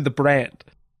Paul Newman the brand.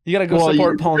 You gotta go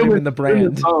support Paul Newman the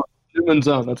brand. Newman's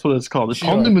Own, that's what it's called. Sure.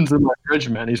 Paul Newman's in my fridge,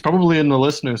 man. He's probably in the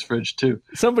listener's fridge too.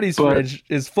 Somebody's fridge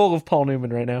is full of Paul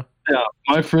Newman right now. Yeah,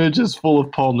 my fridge is full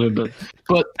of Paul Newman.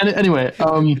 But anyway,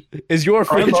 is your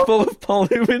fridge full of Paul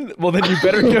Newman? Well, then you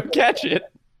better go catch it.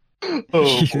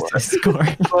 Oh,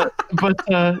 but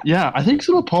yeah, I think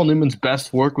some of Paul Newman's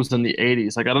best work was in the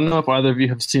 80s. Like, I don't know if either of you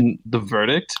have seen The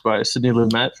Verdict by Sidney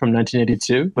Lumet from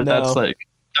 1982, but No.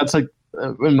 that's like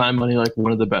in my money, like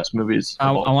one of the best movies.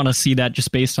 I want to see that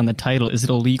just based on the title. Is it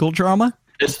a legal drama?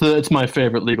 It's my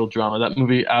favorite legal drama. That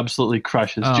movie absolutely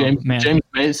crushes. Oh, James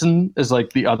Mason is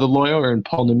like the other lawyer, and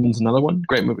Paul Newman's another one.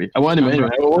 Great movie. I wanted to anyway.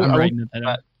 I'm writing that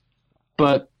down.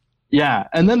 But yeah,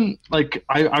 and then like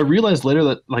I realized later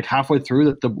that like halfway through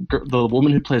that the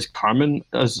woman who plays Carmen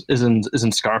is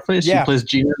in Scarface. Yeah. She plays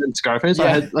Gina in Scarface. Yeah. I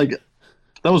had like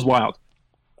that was wild.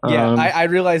 Yeah, I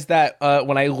realized that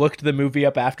when I looked the movie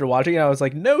up after watching it, I was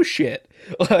like, no shit.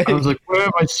 Like, I was like, where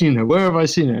have I seen her? Where have I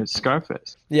seen her? It's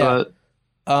Scarface. Yeah.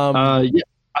 Yeah.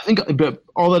 I think, but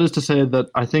all that is to say that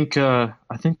I think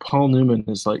Paul Newman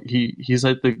is like he's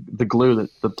like the glue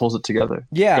that pulls it together.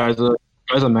 Yeah.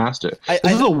 Guy's a master.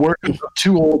 This is a work of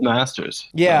two old masters.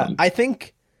 Yeah, I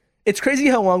think it's crazy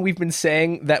how long we've been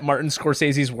saying that Martin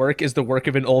Scorsese's work is the work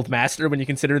of an old master when you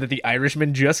consider that The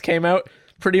Irishman just came out,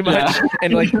 pretty much. Yeah.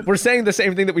 And like we're saying the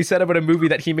same thing that we said about a movie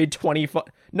that he made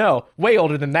no, way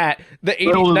older than that.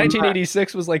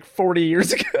 1986 was like 40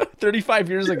 years ago, 35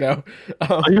 years ago.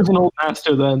 He was an old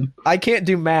master then. I can't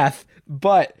do math,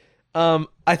 but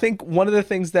I think one of the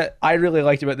things that I really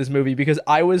liked about this movie, because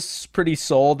I was pretty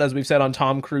sold, as we've said, on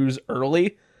Tom Cruise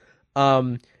early,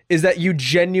 is that you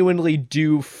genuinely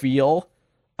do feel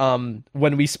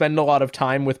when we spend a lot of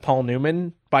time with Paul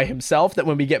Newman by himself, that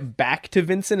when we get back to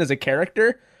Vincent as a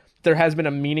character, there has been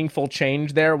a meaningful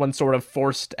change there when sort of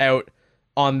forced out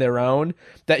on their own,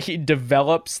 that he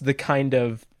develops the kind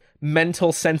of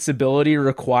mental sensibility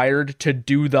required to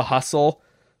do the hustle.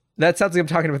 That sounds like I'm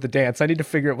talking about the dance. I need to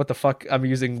figure out what the fuck I'm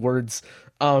using words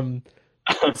to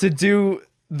do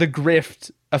the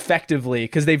grift effectively,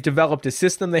 because they've developed a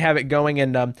system, they have it going,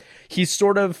 and he's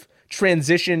sort of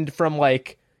transitioned from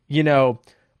like, you know,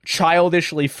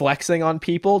 childishly flexing on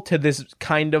people to this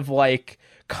kind of like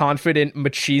confident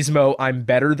machismo, I'm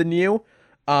better than you,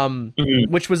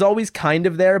 which was always kind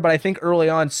of there, but I think early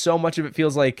on so much of it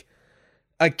feels like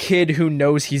a kid who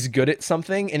knows he's good at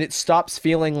something, and it stops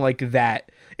feeling like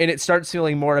that. And it starts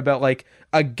feeling more about like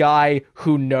a guy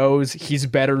who knows he's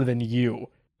better than you.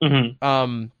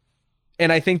 Mm-hmm.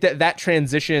 And I think that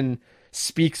transition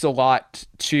speaks a lot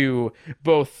to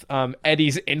both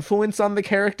Eddie's influence on the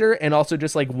character, and also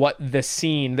just like what the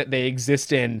scene that they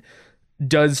exist in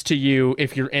does to you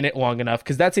if you're in it long enough.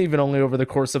 Because that's even only over the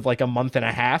course of like a month and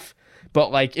a half.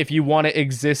 But like if you want to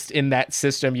exist in that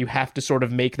system, you have to sort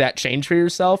of make that change for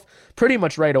yourself pretty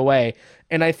much right away.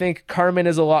 And I think Carmen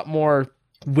is a lot more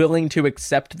willing to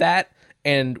accept that,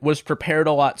 and was prepared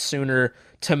a lot sooner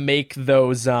to make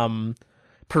those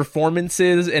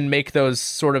performances and make those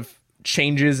sort of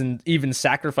changes and even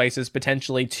sacrifices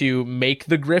potentially to make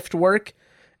the grift work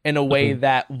in a way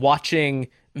that watching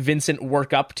Vincent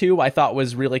work up to, I thought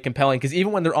was really compelling. Because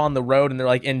even when they're on the road and they're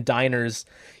like in diners,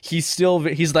 he's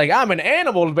like, I'm an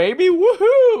animal, baby,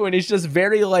 woohoo, and he's just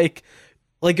very like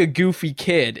a goofy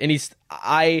kid. And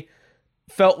I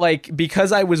felt like,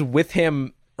 because I was with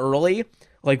him early,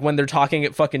 like when they're talking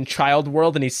at fucking Child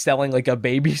World and he's selling like a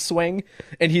baby swing,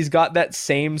 and he's got that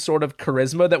same sort of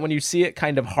charisma that when you see it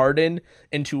kind of harden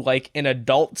into like an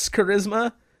adult's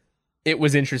charisma, it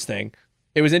was interesting.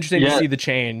 It was interesting to see the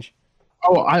change.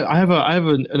 Oh, I have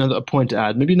another point to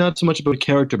add. Maybe not so much about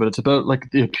character, but it's about like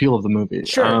the appeal of the movie.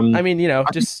 Sure. I mean,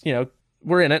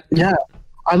 we're in it. Yeah,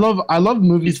 I love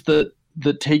movies that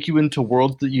take you into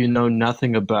worlds that you know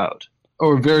nothing about,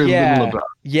 or very little about.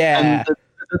 Yeah. And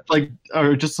like,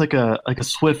 or just like a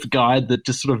swift guide that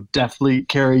just sort of deftly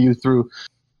carry you through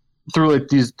like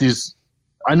these.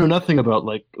 I know nothing about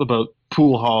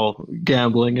pool hall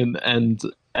gambling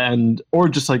and or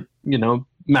just like, you know,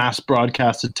 mass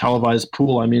broadcasted televised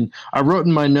pool. I mean, I wrote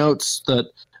in my notes that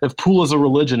if pool is a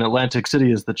religion, Atlantic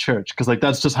City is the church, because like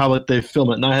that's just how like they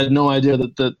film it, and I had no idea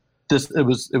that it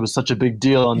was such a big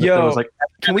deal. And Yo, there was like,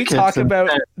 can we talk about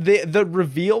the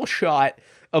reveal shot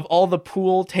of all the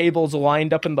pool tables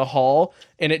lined up in the hall,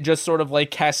 and it just sort of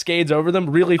like cascades over them,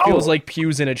 really feels like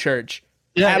pews in a church.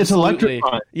 Yeah, Absolutely. it's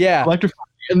electrifying. Yeah. Electrifying.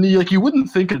 And you wouldn't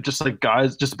think of just like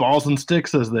guys, just balls and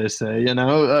sticks, as they say,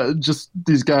 just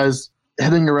these guys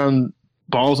hitting around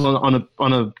balls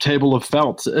on a table of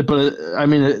felt. But I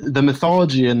mean, the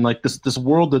mythology and like this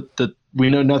world that we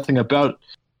know nothing about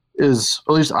is,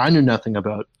 at least I knew nothing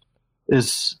about,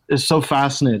 is so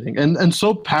fascinating and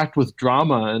so packed with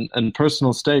drama and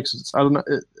personal stakes. I don't know.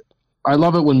 I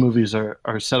love it when movies are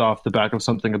set off the back of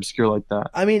something obscure like that.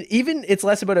 I mean, even it's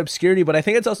less about obscurity, but I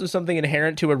think it's also something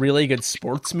inherent to a really good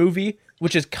sports movie,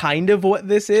 which is kind of what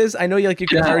this is. I know you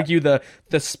can argue the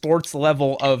sports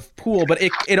level of Pool, but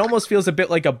it almost feels a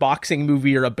bit like a boxing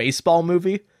movie or a baseball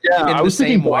movie. Yeah, in the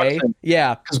same way.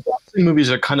 Yeah, because boxing movies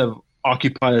are kind of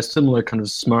occupy a similar kind of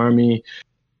smarmy.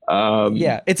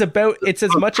 It's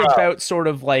as much about sort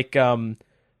of like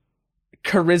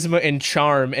charisma and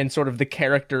charm and sort of the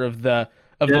character of the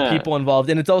people involved,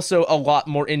 and it's also a lot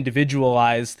more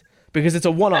individualized because it's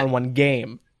a one-on-one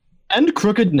game. And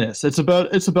crookedness. It's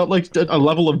about like a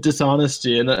level of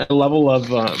dishonesty and a level of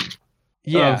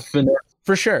finesse.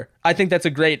 For sure. I think that's a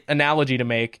great analogy to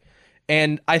make,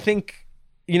 and I think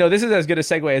this is as good a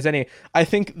segue as any. I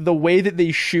think the way that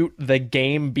they shoot the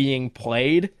game being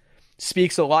played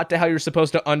speaks a lot to how you're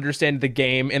supposed to understand the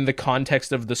game in the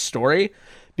context of the story.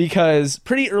 Because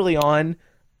pretty early on,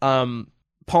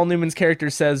 Paul Newman's character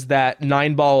says that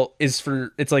 9-ball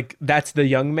that's the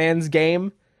young man's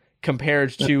game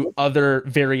compared to other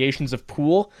variations of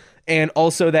Pool, and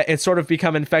also that it's sort of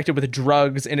become infected with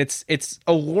drugs, and it's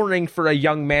alluring for a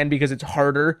young man because it's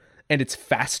harder and it's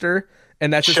faster,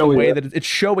 and that's just the way that it's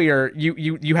showier.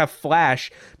 You have flash,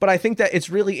 but I think that it's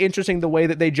really interesting the way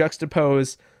that they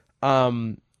juxtapose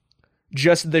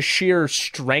just the sheer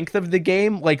strength of the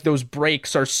game. Like those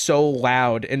breaks are so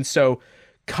loud and so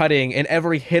cutting, and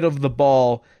every hit of the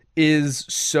ball is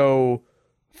so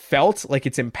felt, like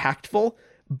it's impactful,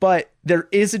 but there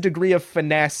is a degree of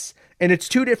finesse, and it's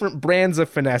two different brands of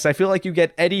finesse. I feel like you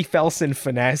get Eddie Felson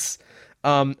finesse,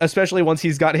 especially once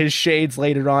he's got his shades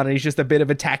later on and he's just a bit of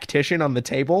a tactician on the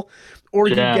table, or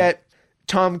you get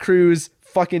Tom Cruise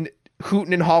fucking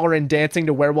hooting and hollering, dancing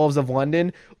to Werewolves of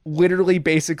London, literally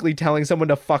basically telling someone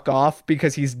to fuck off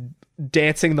because he's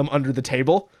dancing them under the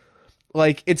table.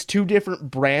 Like, it's two different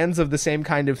brands of the same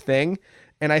kind of thing,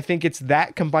 and I think it's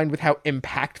that combined with how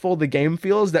impactful the game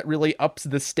feels that really ups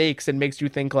the stakes and makes you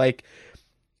think, like,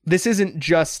 this isn't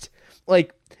just,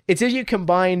 like, it's as you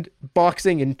combined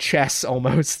boxing and chess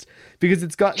almost, because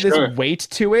it's got this weight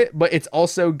to it, but it's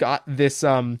also got this,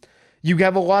 you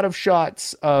have a lot of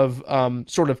shots of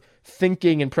sort of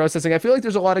thinking and processing. I feel like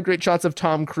there's a lot of great shots of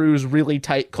Tom Cruise really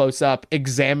tight close up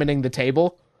examining the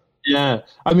table. Yeah,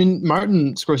 I mean,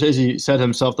 Martin Scorsese said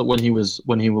himself that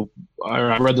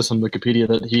I read this on Wikipedia,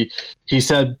 that he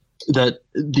said that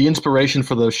the inspiration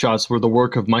for those shots were the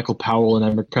work of Michael Powell and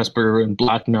Emmerich Pressburger in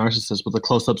Black Narcissus with the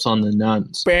close-ups on the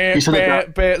nuns.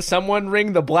 Someone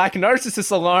ring the Black Narcissus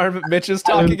alarm. Mitch is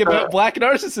talking about Black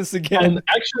Narcissus again. And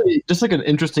actually, just like an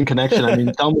interesting connection, I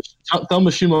mean,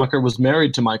 Thelma Schumacher was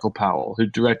married to Michael Powell, who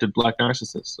directed Black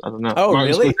Narcissus. I don't know. Oh, Martin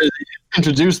really? Scorsese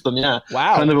introduced them, yeah.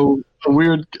 Wow. Kind of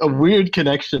a weird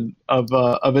connection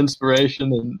of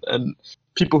inspiration and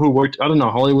people who worked. I don't know.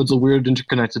 Hollywood's a weird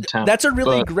interconnected town. That's a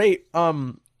really great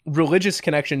religious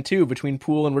connection too between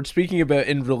Pool, and we're speaking about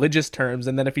in religious terms.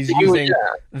 And then if he's using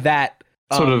that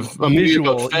sort of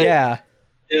visual,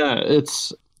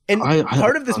 it's. And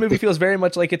part of this movie feels very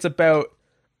much like it's about.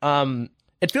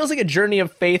 It feels like a journey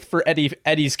of faith for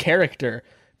Eddie's character,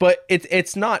 but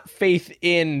it's not faith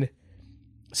in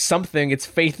something. It's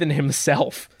faith in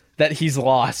himself that he's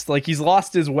lost. Like, he's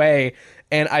lost his way,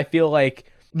 and I feel like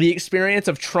the experience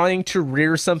of trying to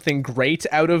rear something great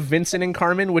out of Vincent and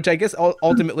Carmen, which I guess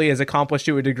ultimately is accomplished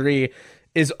to a degree,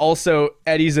 is also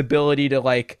Eddie's ability to,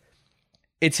 like,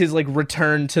 it's his, like,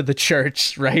 return to the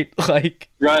church, right? Like,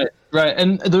 right.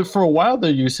 And for a while there,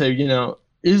 you say,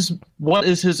 what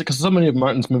is his, because so many of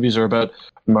Martin's movies are about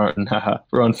Martin,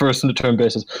 we're on first in the term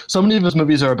basis. So many of his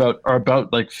movies are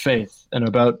about like faith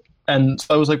and so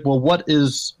I was like, well, what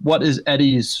is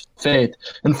Eddie's faith?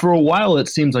 And for a while, it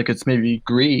seems like it's maybe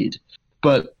greed,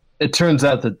 but it turns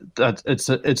out that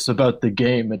it's about the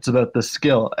game. It's about the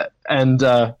skill, and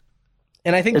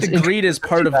I think the greed is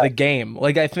part of the game.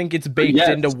 Like, I think it's baked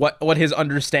into what his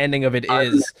understanding of it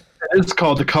is. It's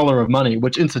called The Color of Money,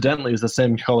 which incidentally is the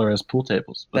same color as pool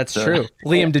tables. That's true.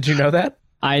 Liam, did you know that?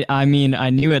 I mean, I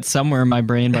knew it somewhere in my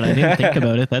brain, but I didn't think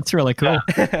about it. That's really cool.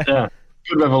 Yeah.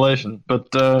 Good revelation.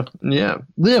 But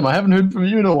Liam, I haven't heard from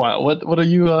you in a while. What are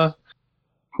you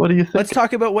What do you think? Let's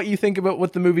talk about what you think about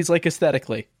what the movie's like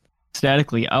aesthetically.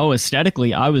 Aesthetically,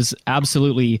 I was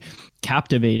absolutely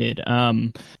captivated.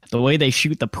 The way they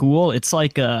shoot the pool, it's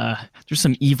like there's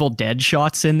some Evil Dead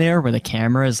shots in there where the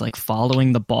camera is like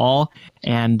following the ball,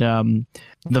 and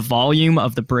the volume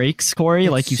of the breaks, Corey,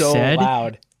 like you so said,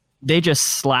 loud. They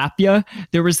just slap you.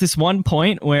 There was this one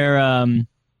point where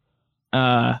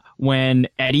when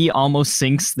Eddie almost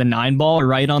sinks the 9-ball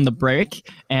right on the break,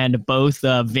 and both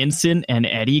Vincent and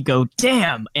Eddie go,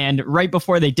 damn. And right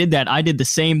before they did that, I did the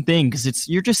same thing, because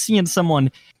you're just seeing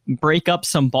someone break up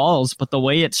some balls, but the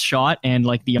way it's shot and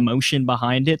like the emotion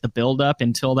behind it, the build up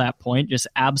until that point just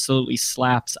absolutely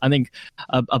slaps. I think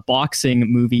a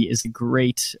boxing movie is a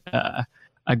great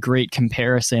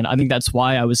comparison. I think that's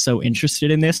why I was so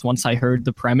interested in this once I heard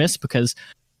the premise, because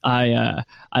I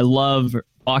love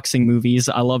boxing movies.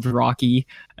 I loved Rocky.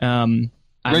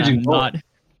 Raging Bull.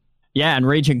 And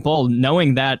Raging Bull.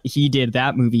 Knowing that he did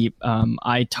that movie,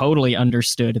 I totally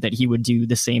understood that he would do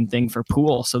the same thing for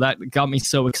pool. So that got me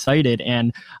so excited.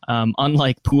 And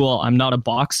unlike pool, I'm not a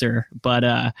boxer,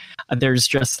 but there's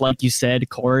just, like you said,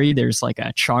 Corey, there's like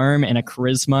a charm and a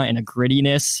charisma and a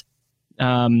grittiness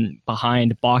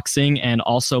behind boxing and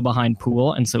also behind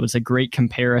pool. And so it's a great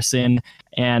comparison.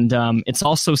 And it's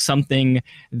also something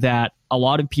that a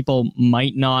lot of people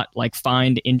might not like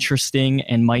find interesting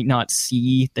and might not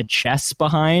see the chess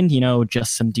behind,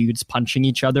 just some dudes punching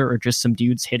each other or just some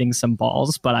dudes hitting some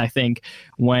balls. But I think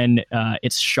when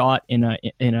it's shot in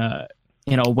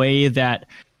a way that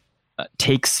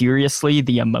takes seriously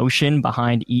the emotion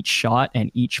behind each shot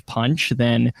and each punch,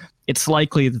 then it's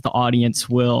likely that the audience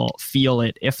will feel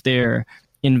it if they're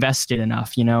invested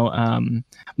enough.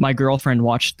 My girlfriend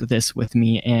watched this with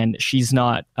me, and she's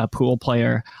not a pool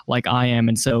player like I am,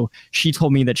 and so she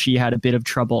told me that she had a bit of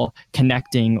trouble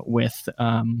connecting with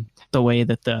the way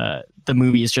that the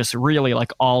movie is just really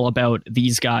like all about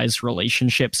these guys'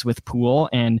 relationships with pool,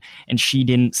 and she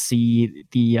didn't see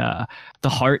the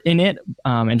heart in it,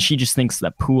 and she just thinks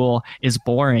that pool is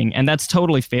boring, and that's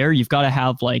totally fair. You've got to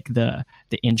have like the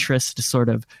interest to sort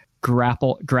of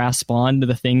grasp on to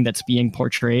the thing that's being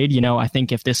portrayed. I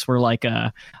think if this were like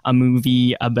a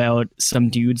movie about some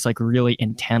dudes like really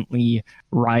intently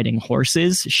riding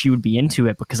horses, she would be into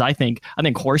it, because I think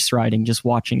horse riding, just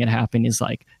watching it happen, is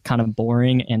like kind of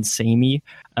boring and samey.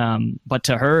 But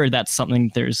to her, that's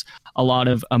something there's a lot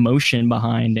of emotion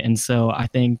behind. And so I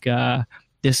think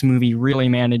this movie really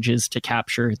manages to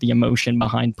capture the emotion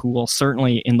behind pool,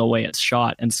 certainly in the way it's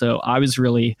shot. And so I was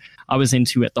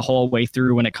into it the whole way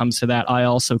through. When it comes to that, I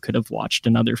also could have watched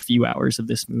another few hours of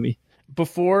this movie.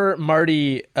 Before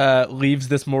Marty leaves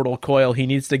this mortal coil, he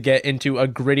needs to get into a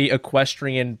gritty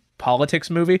equestrian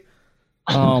politics movie.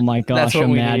 Oh my gosh,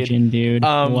 imagine, dude.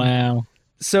 Wow.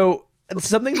 So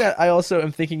something that I also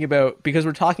am thinking about, because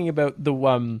we're talking about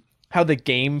the how the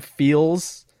game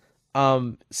feels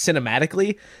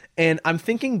cinematically, and I'm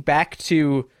thinking back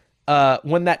to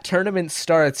when that tournament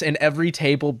starts and every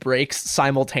table breaks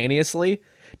simultaneously.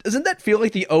 Doesn't that feel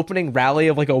like the opening rally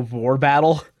of like a war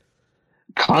battle?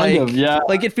 Kind of, yeah.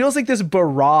 Like it feels like this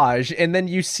barrage, and then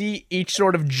you see each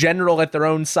sort of general at their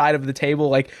own side of the table,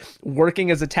 like working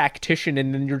as a tactician,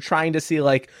 and then you're trying to see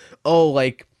like, oh,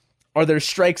 like, are their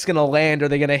strikes going to land? Are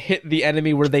they going to hit the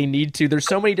enemy where they need to? There's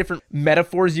so many different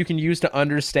metaphors you can use to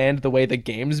understand the way the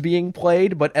game's being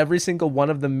played, but every single one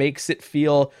of them makes it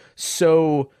feel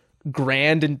so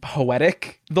grand and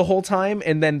poetic the whole time.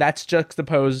 And then that's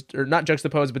juxtaposed, or not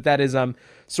juxtaposed, but that is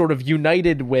sort of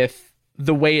united with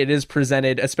the way it is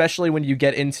presented, especially when you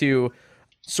get into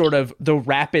sort of the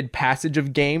rapid passage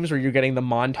of games where you're getting the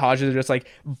montages of just like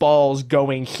balls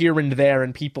going here and there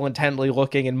and people intently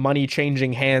looking and money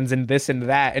changing hands and this and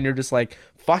that, and you're just like,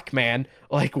 fuck, man,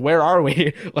 like, where are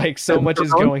we? Like, so much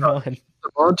is going on.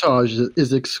 The montage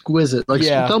is exquisite. Like,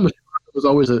 yeah. Thelma was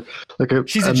always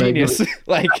she's a genius.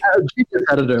 Like a genius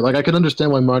editor. Like, I can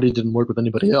understand why Marty didn't work with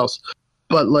anybody else,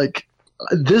 but like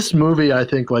this movie, I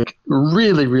think, like,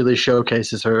 really, really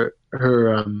showcases her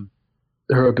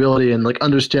ability and like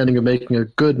understanding of making a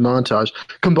good montage,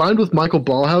 combined with Michael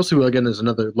Ballhaus, who again is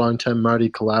another longtime Marty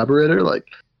collaborator. Like,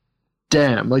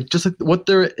 damn, like just like what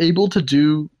they're able to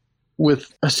do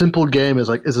with a simple game is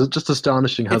just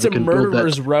astonishing. How it's they can build that. It's a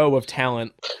murderer's row of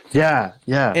talent. Yeah,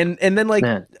 yeah. And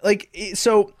then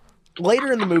so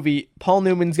later in the movie, Paul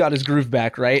Newman's got his groove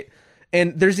back, right?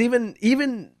 And there's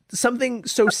even something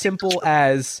so simple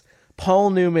as Paul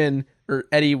Newman or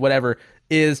Eddie, whatever,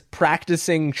 is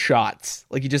practicing shots.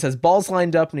 Like, he just has balls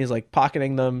lined up and he's like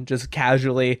pocketing them just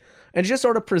casually, and it's just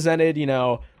sort of presented,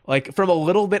 like from a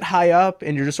little bit high up,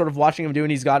 and you're just sort of watching him do,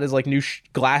 and he's got his like new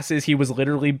glasses. He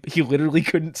literally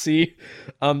couldn't see.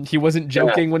 He wasn't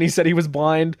joking when he said he was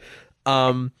blind.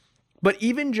 But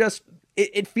even just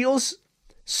it feels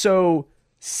so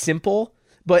simple,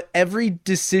 but every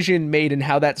decision made and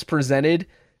how that's presented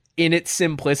in its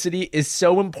simplicity is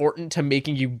so important to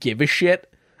making you give a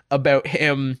shit about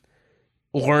him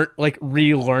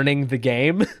relearning the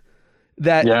game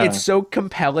that it's so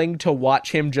compelling to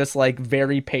watch him just like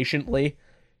very patiently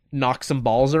knock some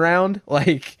balls around.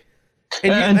 Like,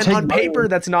 and on paper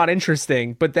that's not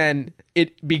interesting, but then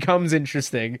it becomes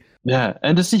interesting. Yeah,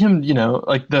 and to see him,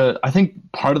 like I think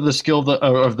part of the skill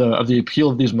of the appeal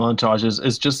of these montages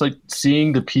is just like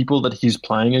seeing the people that he's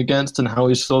playing against and how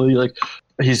he's slowly like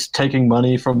he's taking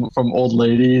money from old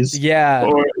ladies. Yeah.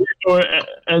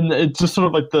 And it's just sort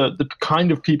of like the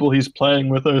kind of people he's playing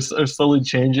with are slowly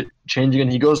changing,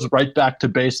 and he goes right back to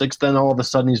basics. Then all of a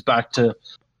sudden he's back to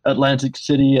Atlantic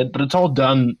City, but it's all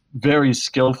done very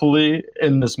skillfully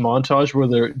in this montage where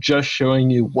they're just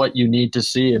showing you what you need to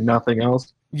see and nothing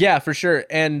else. Yeah, for sure.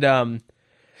 And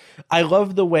I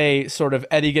love the way sort of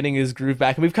Eddie getting his groove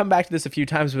back. And we've come back to this a few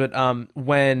times, but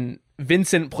when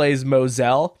Vincent plays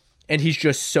Moselle and he's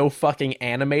just so fucking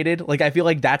animated, like I feel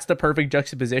like that's the perfect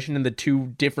juxtaposition in the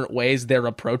two different ways they're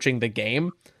approaching the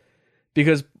game.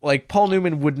 Because like Paul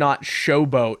Newman would not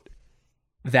showboat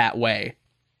that way.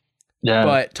 Yeah.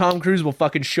 But Tom Cruise will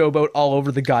fucking showboat all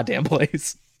over the goddamn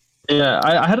place. Yeah,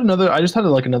 I just had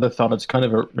like another thought. It's kind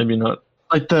of maybe not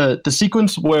like the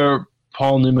sequence where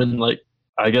Paul Newman, like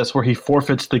I guess where he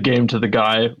forfeits the game to the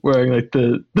guy wearing like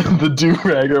the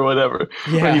do-rag or whatever.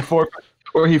 Yeah.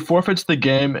 Where he forfeits the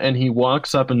game and he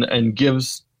walks up and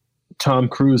gives Tom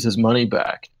Cruise his money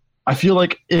back. I feel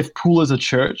like if Pool is a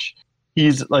church,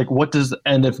 he's like,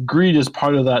 and if greed is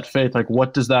part of that faith, like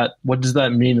what does that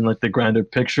mean in like the grander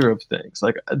picture of things?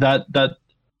 Like that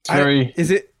very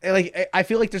is it like I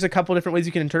feel like there's a couple different ways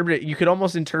you can interpret it. You could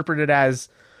almost interpret it as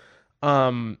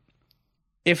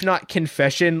if not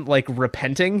confession, like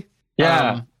repenting.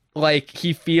 Yeah. Like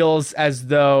he feels as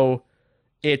though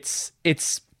it's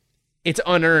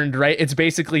unearned, right? It's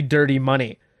basically dirty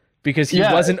money because he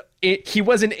wasn't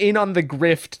in on the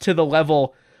grift to the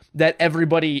level that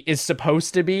everybody is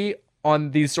supposed to be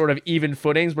on these sort of even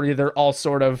footings where they're all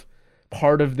sort of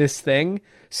part of this thing.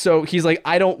 So he's like,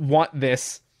 I don't want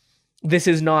this. This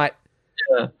is not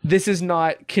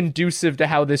conducive to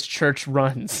how this church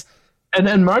runs.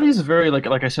 And Marty's a very, like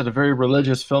I said, a very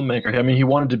religious filmmaker. I mean, he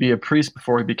wanted to be a priest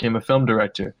before he became a film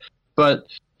director, but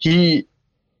he,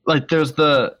 like, there's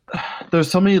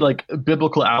so many like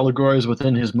biblical allegories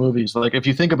within his movies. Like if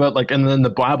you think about like, and then the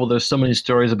Bible, there's so many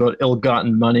stories about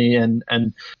ill-gotten money and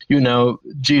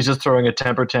Jesus throwing a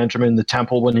temper tantrum in the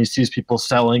temple when he sees people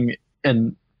selling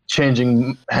and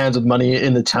changing hands of money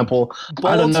in the temple.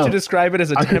 Bold to describe it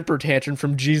as a temper tantrum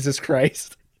from Jesus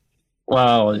Christ.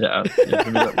 Wow, yeah.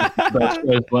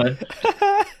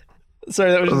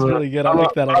 Sorry, that was just really good. I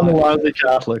like that a lot. I'm a wildly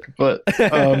Catholic, but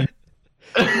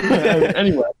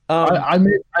anyway, I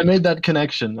made that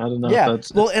connection. I don't know. Yeah, if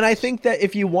that's, well, and I think that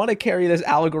if you want to carry this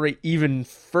allegory even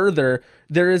further,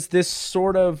 there is this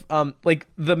sort of like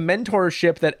the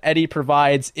mentorship that Eddie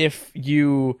provides if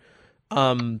you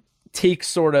take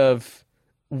sort of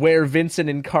where Vincent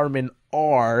and Carmen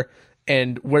are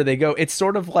and where they go. It's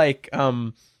sort of like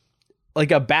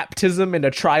a baptism and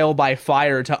a trial by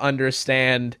fire to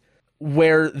understand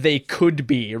where they could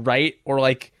be, right? Or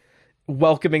like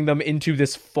welcoming them into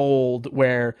this fold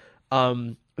where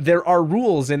there are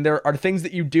rules and there are things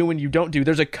that you do and you don't do.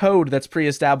 There's a code that's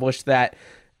pre-established that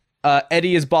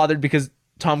Eddie is bothered because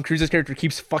Tom Cruise's character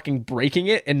keeps fucking breaking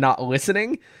it and not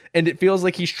listening. And it feels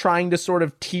like he's trying to sort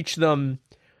of teach them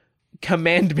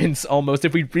commandments almost,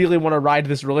 if we really want to ride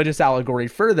this religious allegory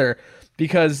further,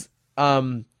 because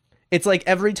it's like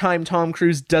every time Tom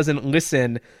Cruise doesn't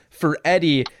listen, for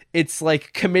Eddie, it's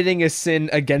like committing a sin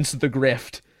against the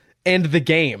grift and the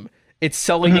game. It's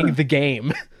sullying the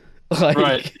game. Like,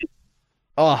 right.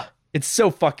 Oh, it's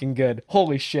so fucking good.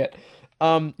 Holy shit.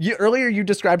 Earlier you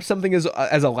described something as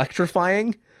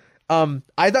electrifying.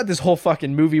 I thought this whole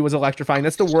fucking movie was electrifying.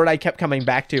 That's the word I kept coming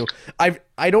back to.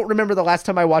 I don't remember the last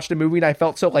time I watched a movie and I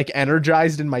felt so like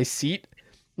energized in my seat.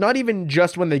 Not even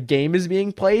just when the game is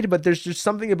being played, but there's just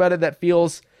something about it that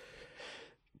feels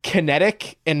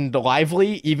kinetic and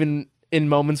lively, even in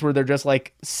moments where they're just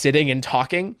like sitting and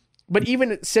talking. But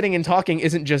even sitting and talking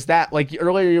isn't just that. Like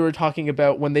earlier you were talking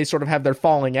about when they sort of have their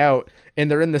falling out and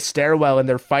they're in the stairwell and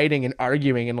they're fighting and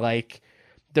arguing and like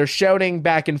they're shouting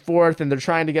back and forth and they're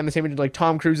trying to get in the same page. Like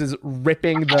Tom Cruise is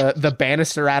ripping the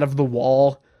banister out of the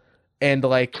wall. And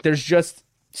like there's just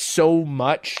so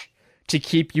much to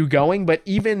keep you going. But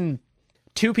even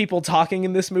two people talking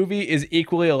in this movie is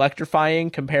equally electrifying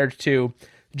compared to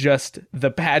just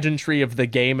the pageantry of the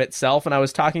game itself. And I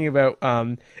was talking about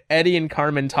Eddie and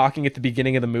Carmen talking at the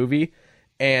beginning of the movie,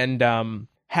 and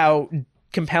how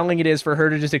compelling it is for her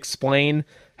to just explain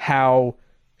how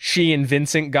she and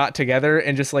Vincent got together,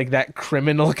 and just like that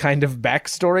criminal kind of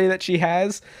backstory that she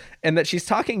has, and that she's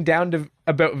talking down to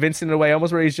about Vincent in a way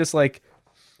almost where he's just like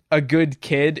a good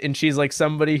kid, and she's like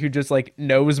somebody who just like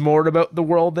knows more about the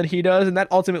world than he does, and that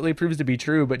ultimately proves to be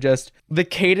true. But just the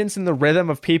cadence and the rhythm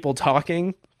of people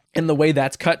talking and the way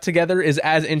that's cut together is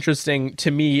as interesting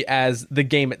to me as the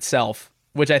game itself,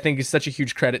 which I think is such a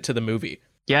huge credit to the movie.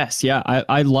 Yes, yeah,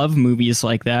 I love movies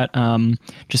like that.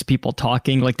 Just people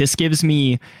talking. Like this gives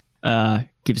me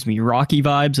Rocky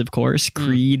vibes, of course,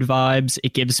 Creed vibes.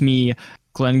 It gives me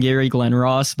Glengarry Glen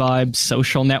Ross vibes,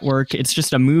 Social Network. It's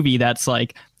just a movie that's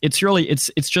like, it's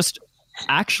just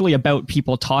actually about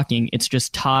people talking. It's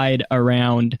just tied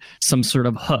around some sort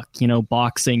of hook,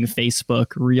 boxing,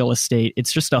 Facebook, real estate.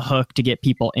 It's just a hook to get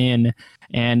people in.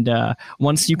 And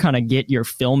once you kind of get your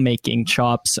filmmaking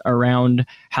chops around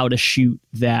how to shoot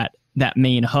that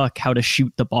main hook, how to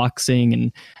shoot the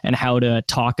boxing and how to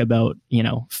talk about,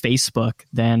 Facebook,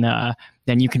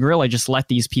 then you can really just let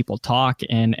these people talk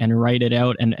and write it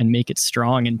out and make it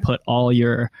strong and put all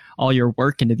your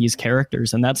work into these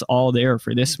characters. And that's all there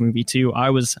for this movie too. I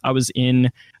was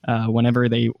in whenever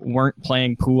they weren't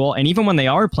playing pool, and even when they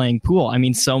are playing pool, I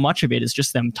mean, so much of it is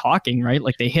just them talking, right?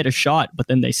 Like they hit a shot, but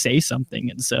then they say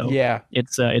something. And so yeah,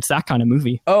 it's that kind of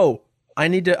movie. Oh,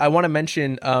 I want to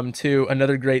mention too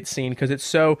another great scene, because it's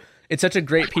such a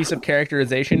great piece of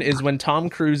characterization, is when Tom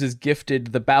Cruise is gifted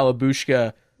the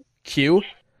Balabushka cue,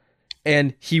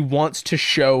 and he wants to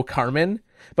show Carmen,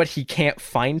 but he can't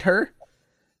find her.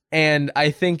 And I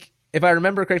think, if I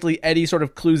remember correctly, Eddie sort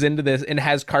of clues into this and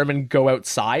has Carmen go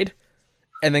outside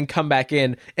and then come back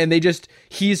in. And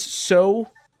he's so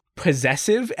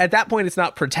possessive. At that point, it's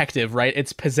not protective, right?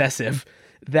 It's possessive,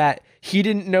 that he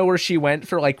didn't know where she went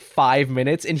for like 5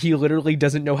 minutes, and he literally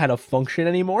doesn't know how to function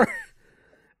anymore.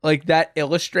 Like, that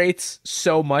illustrates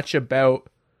so much about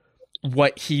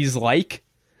what he's like,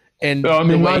 and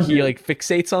the way he like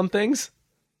fixates on things.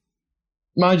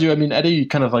 Mind you, I mean, Eddie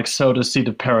kind of like sowed a seed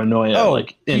of paranoia. Oh,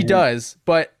 he does,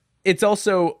 but it's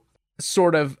also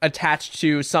sort of attached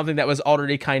to something that was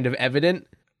already kind of evident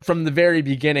from the very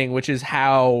beginning, which is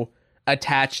how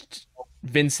attached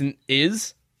Vincent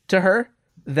is to her,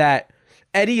 that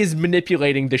Eddie is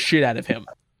manipulating the shit out of him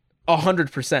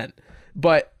 100%.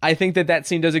 But I think that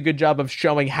scene does a good job of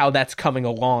showing how that's coming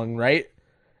along, right?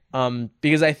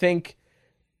 Because I think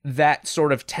that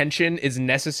sort of tension is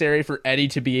necessary for Eddie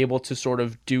to be able to sort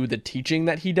of do the teaching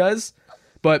that he does.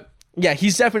 But yeah,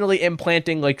 he's definitely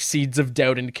implanting like seeds of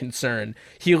doubt and concern.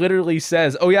 He literally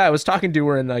says, "Oh yeah, I was talking to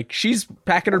her and like she's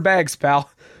packing her bags, pal."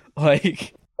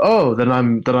 Like, oh, then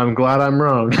I'm glad I'm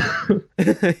wrong.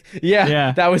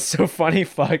 yeah, that was so funny.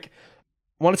 Fuck.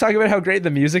 Want to talk about how great the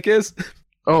music is?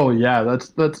 Oh yeah,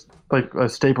 that's like a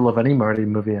staple of any Marty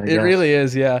movie, I guess. It really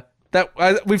is, yeah.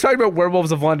 We've talked about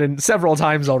Werewolves of London several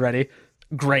times already.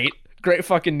 Great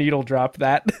fucking needle drop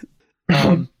that.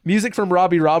 Music from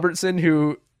Robbie Robertson,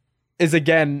 who is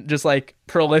again just like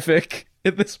prolific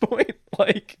at this point.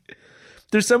 Like,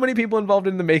 there's so many people involved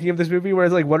in the making of this movie where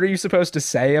it's like, what are you supposed to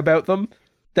say about them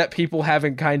that people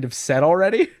haven't kind of said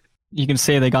already? You can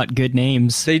say they got good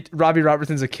names. Robbie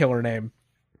Robertson's a killer name.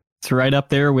 It's right up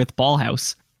there with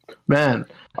Ballhaus. Man,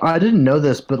 I didn't know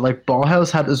this, but like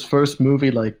Ballhaus had his first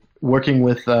movie like working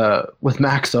with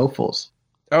Max Ophuls.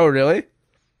 Oh, really?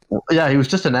 Yeah, he was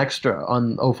just an extra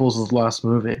on Ophuls' last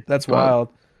movie. That's wild.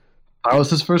 That was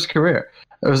his first career.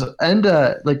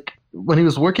 Like when he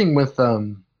was working with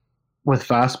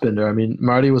Fassbinder, I mean,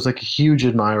 Marty was like a huge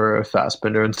admirer of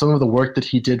Fassbinder, and some of the work that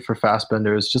he did for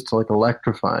Fassbinder is just like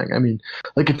electrifying. I mean,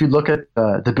 like if you look at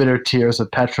The Bitter Tears of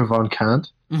Petra von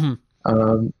Kant,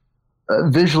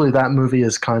 visually that movie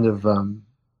is kind of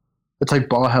it's like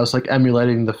Ballhaus, like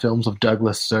emulating the films of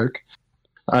Douglas Sirk.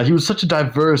 He was such a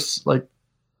diverse like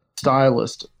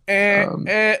stylist.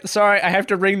 Sorry, I have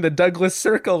to ring the Douglas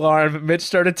Sirk alarm. Mitch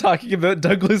started talking about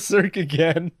Douglas Sirk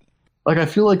again. Like, I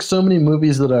feel like so many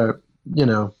movies that are,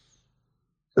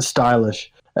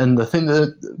 stylish, and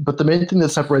the main thing that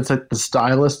separates like the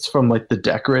stylists from like the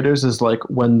decorators is like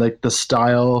when like the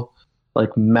style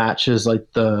like matches like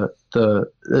the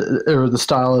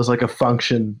style is like a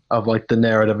function of like the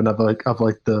narrative and of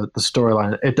the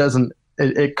storyline.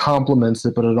 It complements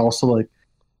it, but it also like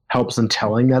helps in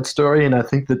telling that story. And I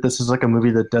think that this is like a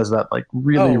movie that does that like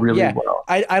really well.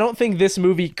 I don't think this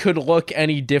movie could look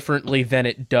any differently than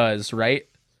it does, right?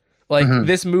 Like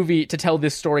this movie to tell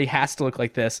this story has to look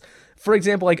like this. For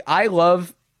example, like I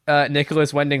love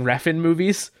Nicholas Winding Refn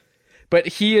movies, but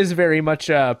he is very much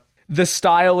the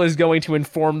style is going to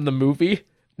inform the movie,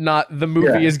 not the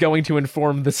movie is going to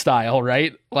inform the style,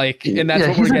 right? Like, and that's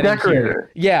what we're getting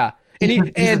here. Yeah,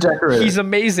 and he's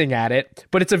amazing at it,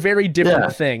 but it's a very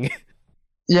different thing.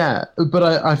 Yeah, but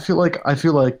I feel like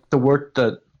the work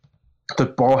that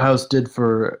Ballhaus did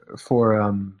for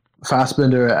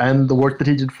Fassbinder and the work that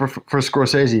he did for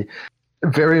Scorsese,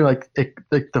 very like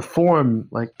the form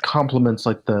like complements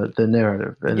like the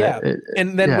narrative. And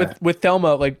and then with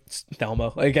Thelma,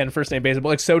 again, first name basis, but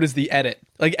like so does the edit.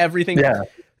 Like everything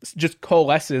just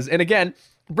coalesces. And again,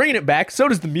 bringing it back, so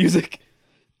does the music.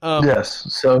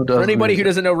 Yes, so does. For anybody who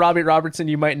doesn't know Robbie Robertson,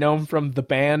 you might know him from the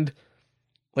band,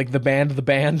 like the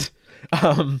band.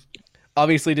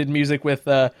 Obviously did music with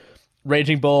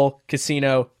Raging Bull,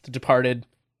 Casino, The Departed,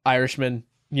 Irishman.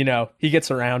 You know, he gets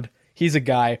around. He's a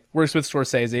guy, works with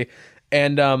Scorsese.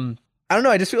 And I don't know,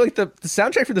 I just feel like the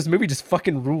soundtrack for this movie just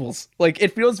fucking rules. Like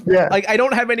it feels like I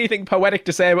don't have anything poetic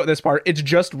to say about this part. It's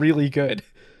just really good.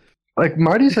 Like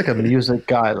Marty's like a music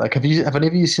guy. Like have any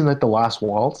of you seen like The Last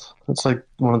Waltz? It's like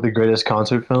one of the greatest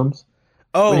concert films.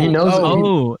 Oh, he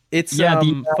knows it's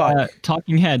the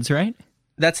Talking Heads, right?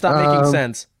 That's not making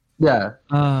sense. Yeah.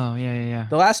 Oh, yeah.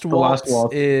 The Last Waltz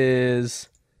is...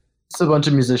 It's a bunch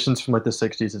of musicians from like the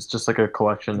 60s. It's just like a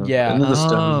collection of the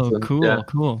Stones.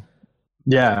 Cool.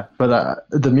 Yeah, but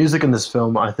the music in this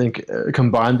film, I think,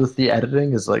 combined with the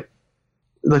editing, is like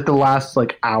the last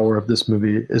like hour of this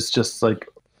movie is just like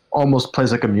almost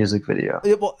plays like a music video.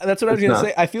 Yeah, well, that's what I was going to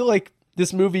say. I feel like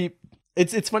this movie,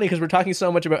 it's funny because we're talking so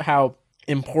much about how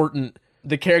important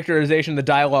the characterization, the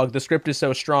dialogue, the script is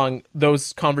so strong.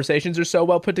 Those conversations are so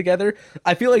well put together.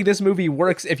 I feel like this movie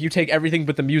works if you take everything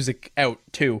but the music out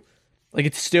too. Like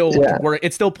it still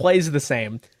it still plays the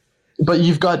same. But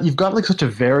you've got like such a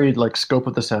varied like scope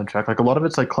of the soundtrack. Like a lot of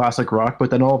it's like classic rock,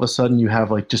 but then all of a sudden you have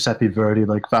like Giuseppe Verdi,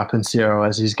 like Va Pensiero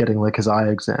as he's getting like his eye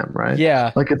exam, right?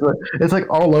 Yeah. Like it's like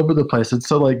all over the place. It's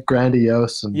so like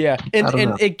grandiose and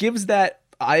and it gives that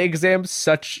eye exam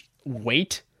such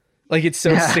weight. Like it's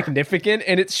so significant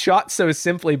and it's shot so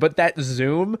simply, but that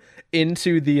zoom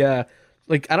into the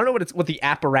like I don't know what the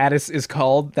apparatus is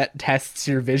called that tests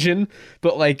your vision,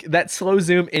 but like that slow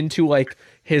zoom into like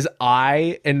his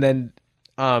eye and then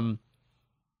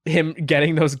him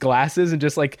getting those glasses and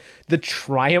just like the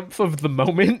triumph of the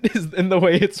moment is in the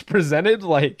way it's presented,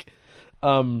 like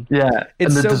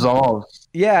it's so dissolves.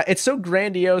 Yeah, it's so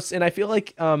grandiose, and I feel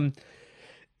like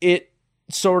it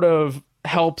sort of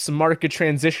helps mark a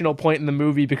transitional point in the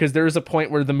movie because there is a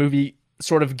point where the movie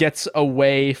sort of gets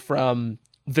away from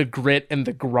the grit and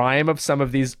the grime of some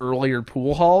of these earlier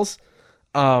pool halls.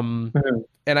 And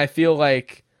I feel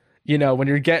like, you know, when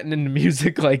you're getting into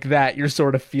music like that, you're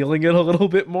sort of feeling it a little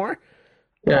bit more.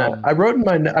 Yeah. I wrote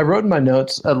in my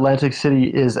notes, Atlantic City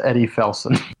is Eddie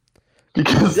Felson.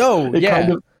 Because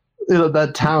kind of, you know,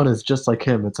 that town is just like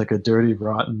him. It's like a dirty,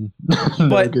 rotten,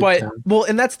 but well,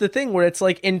 and that's the thing where it's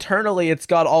like internally it's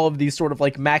got all of these sort of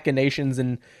like machinations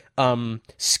and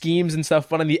schemes and stuff,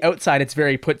 but on the outside it's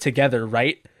very put together,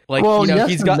 right? Like, you know,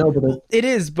 he's got it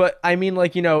is, but I mean,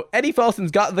 like, you know, Eddie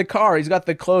Felson's got the car, he's got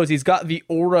the clothes, he's got the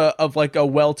aura of like a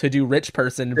well-to-do rich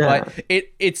person, but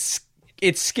it's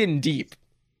skin deep.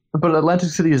 But Atlantic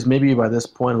City is maybe by this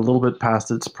point a little bit past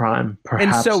its prime,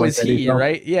 perhaps. And so like is he,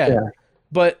 right? Yeah.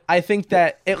 But I think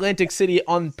that Atlantic City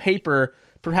on paper,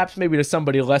 perhaps maybe to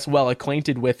somebody less well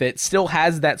acquainted with it, still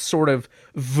has that sort of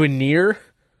veneer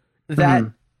that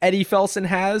Eddie Felson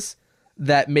has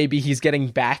that maybe he's getting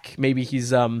back. Maybe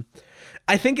he's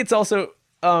I think it's also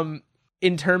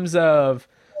in terms of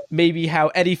maybe how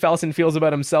Eddie Felson feels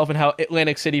about himself and how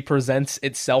Atlantic City presents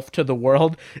itself to the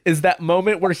world is that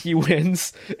moment where he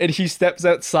wins and he steps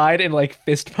outside and like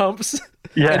fist pumps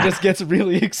and just gets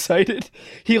really excited.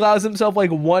 He allows himself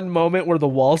like one moment where the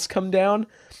walls come down.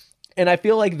 And I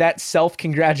feel like that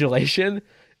self-congratulation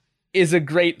is a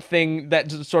great thing that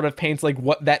just sort of paints like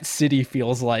what that city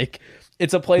feels like.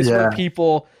 It's a place where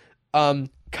people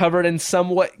covered in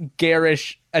somewhat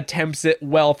garish attempts at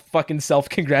wealth fucking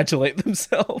self-congratulate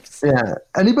themselves. Yeah.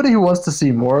 Anybody who wants to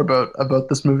see more about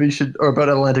this movie about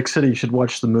Atlantic City should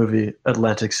watch the movie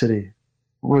Atlantic City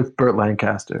with Burt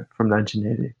Lancaster from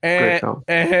 1980. Great film.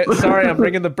 Sorry, I'm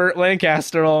bringing the Burt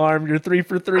Lancaster alarm. You're 3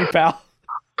 for 3, pal.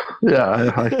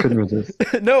 Yeah, I couldn't resist.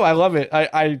 No, I love it.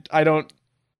 I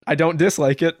don't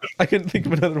dislike it. I couldn't think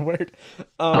of another word.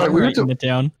 I'm writing it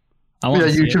down.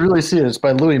 You should really see it. It's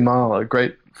by Louis Malle, a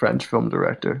great French film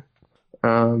director.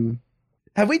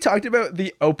 Have we talked about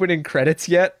the opening credits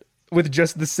yet with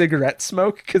just the cigarette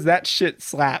smoke? Because that shit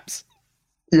slaps.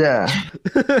 Yeah.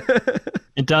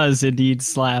 It does indeed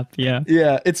slap. Yeah.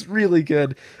 Yeah, it's really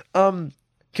good. Can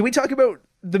we talk about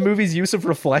the movie's use of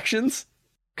reflections?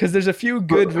 Because there's a few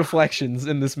good reflections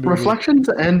in this movie. Reflections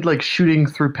and like shooting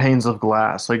through panes of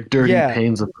glass, like dirty Yeah.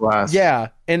 panes of glass. Yeah,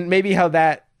 and maybe how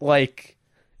that like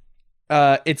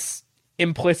it's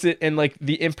implicit in like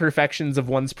the imperfections of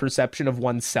one's perception of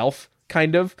oneself,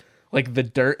 kind of like the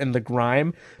dirt and the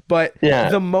grime. But Yeah.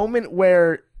 the moment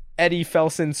where Eddie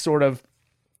Felson sort of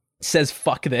says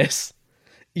 "fuck this,"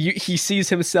 he sees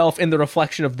himself in the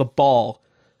reflection of the ball,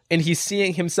 and he's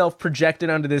seeing himself projected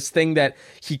onto this thing that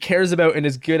he cares about and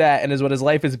is good at and is what his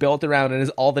life is built around and is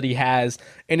all that he has.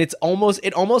 And it almost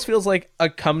feels like a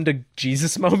come to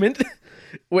Jesus moment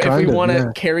if we want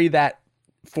to carry that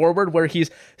forward, where he's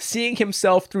seeing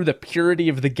himself through the purity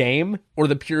of the game or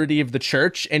the purity of the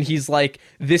church, and he's like,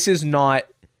 this is not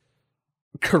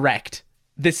correct.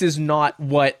 This is not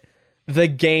what the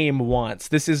game wants.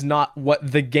 This is not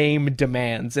what the game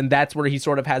demands. And that's where he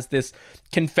sort of has this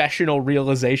confessional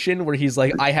realization where he's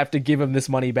like, I have to give him this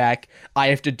money back. I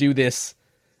have to do this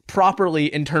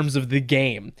properly in terms of the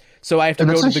game. So I have to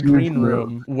go to the green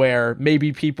room where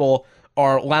maybe people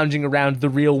are lounging around. The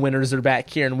real winners are back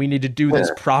here, and we need to do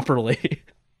this properly.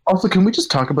 Also, can we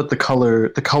just talk about the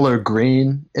color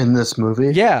green in this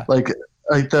movie? Yeah. Like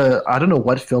I don't know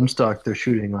what film stock they're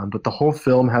shooting on, but the whole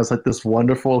film has like this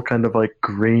wonderful kind of like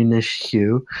greenish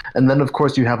hue. And then of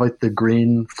course you have like the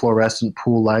green fluorescent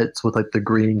pool lights with like the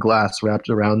green glass wrapped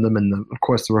around them, and of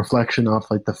course the reflection off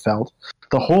like the felt.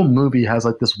 The whole movie has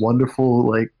like this wonderful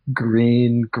like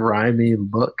green grimy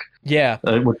look. Yeah.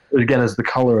 Which, again, is the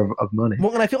color of money.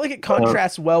 Well, and I feel like it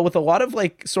contrasts well with a lot of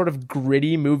like sort of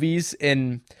gritty movies,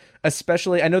 in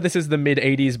especially, I know this is the mid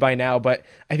 80s by now, but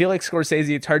I feel like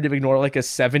Scorsese, it's hard to ignore like a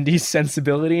 70s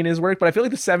sensibility in his work, but I feel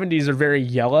like the 70s are very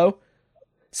yellow.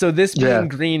 So this being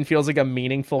green feels like a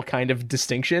meaningful kind of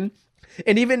distinction.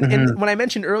 And even when I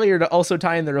mentioned earlier, to also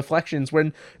tie in the reflections,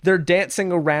 when they're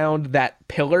dancing around that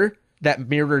pillar, that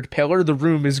mirrored pillar, the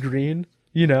room is green,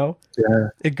 you know? Yeah.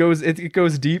 It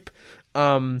goes deep.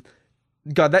 God,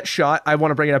 that shot, I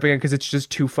want to bring it up again because it's just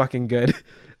too fucking good.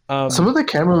 Some of the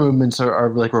camera movements are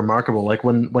like remarkable. Like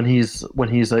when he's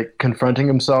like confronting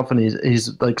himself and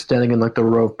he's like standing in like the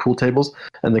row of pool tables,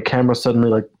 and the camera suddenly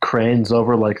like cranes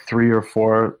over like 3 or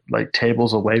 4 like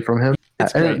tables away from him.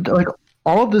 And like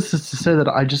all of this is to say that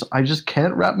I just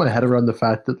can't wrap my head around the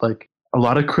fact that like a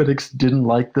lot of critics didn't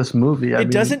like this movie. I mean,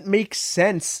 doesn't make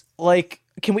sense. Like,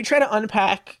 can we try to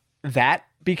unpack that?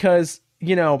 Because,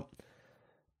 you know,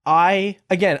 I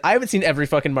haven't seen every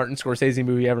fucking Martin Scorsese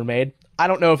movie ever made. I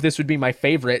don't know if this would be my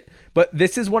favorite, but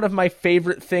this is one of my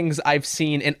favorite things I've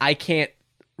seen, and I can't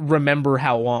remember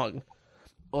how long.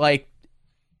 Like,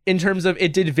 in terms of,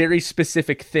 it did very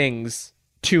specific things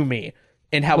to me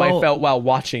and how I felt while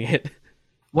watching it.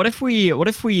 What if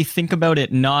we think about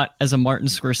it not as a Martin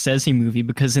Scorsese movie,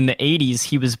 because in the 80s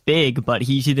he was big, but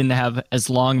he didn't have as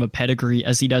long of a pedigree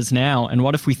as he does now. And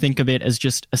what if we think of it as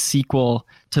just a sequel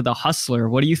to The Hustler?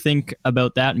 What do you think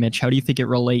about that, Mitch? How do you think it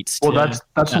relates to that's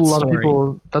that what a lot story? of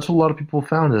people that's what a lot of people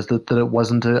found, is that it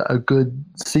wasn't a good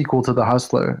sequel to The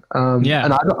Hustler.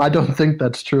 And I don't think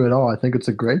that's true at all. I think it's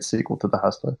a great sequel to The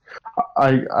Hustler.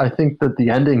 I think that the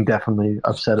ending definitely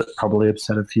probably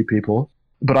upset a few people.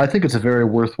 But I think it's a very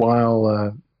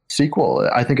worthwhile sequel.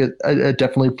 I think it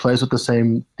definitely plays with the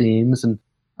same themes, and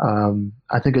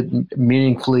I think it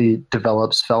meaningfully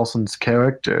develops Felson's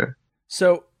character.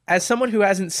 So, as someone who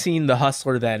hasn't seen The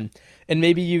Hustler then, and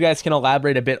maybe you guys can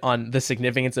elaborate a bit on the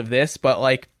significance of this, but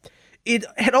like, it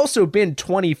had also been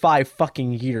 25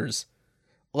 fucking years.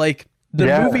 Like, the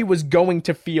movie was going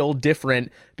to feel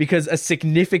different because a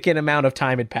significant amount of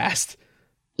time had passed.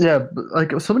 Yeah, but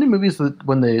like so many movies that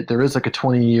when there is like a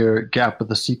 20-year gap with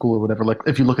the sequel or whatever, like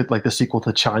if you look at like the sequel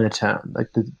to Chinatown,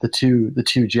 like the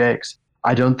two Jakes,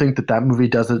 I don't think that movie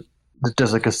does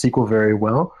like a sequel very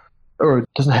well, or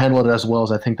doesn't handle it as well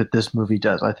as I think that this movie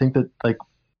does. I think that like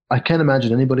I can't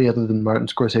imagine anybody other than Martin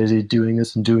Scorsese doing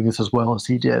this as well as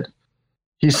he did.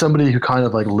 He's somebody who kind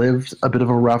of like lived a bit of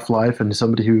a rough life, and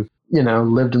somebody who, you know,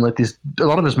 lived in like these, a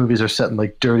lot of his movies are set in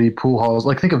like dirty pool halls.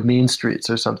 Like think of Mean Streets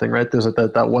or something, right? There's like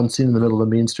that one scene in the middle of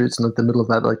Mean Streets, and at the middle of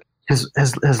that, like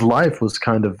his life was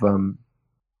kind of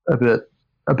a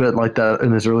bit like that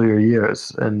in his earlier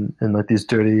years, and in like these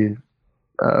dirty,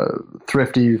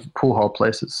 thrifty pool hall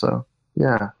places. So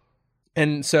yeah.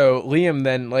 And so Liam,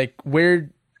 then, like, where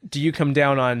do you come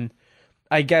down on,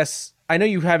 I guess, I know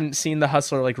you haven't seen The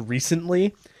Hustler like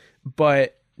recently,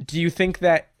 but do you think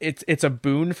that it's a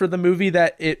boon for the movie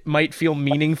that it might feel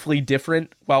meaningfully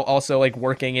different while also like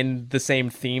working in the same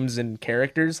themes and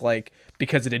characters, like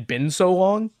because it had been so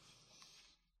long?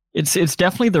 It's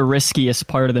definitely the riskiest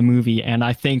part of the movie, and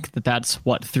I think that that's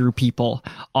what threw people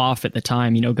off at the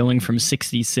time. You know, going from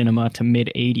 60s cinema to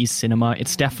mid 80s cinema,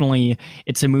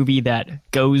 it's a movie that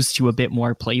goes to a bit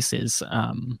more places,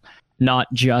 not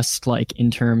just like in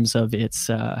terms of its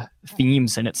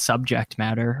themes and its subject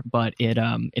matter, but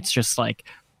it's just like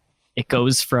it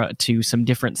goes to some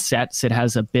different sets. It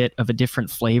has a bit of a different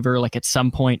flavor. Like at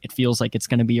some point, it feels like it's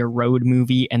going to be a road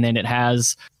movie, and then it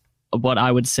has what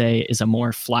I would say is a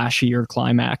more flashier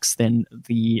climax than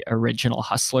the original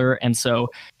Hustler. And so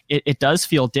it does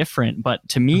feel different, but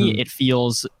to me, it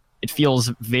feels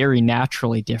very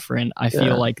naturally different. I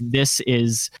feel like this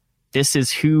is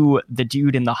who the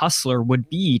dude in the Hustler would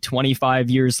be 25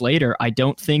 years later. I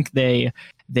don't think they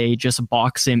just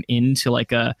box him into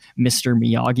like a Mr.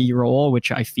 Miyagi role,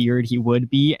 which I feared he would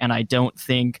be. And I don't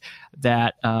think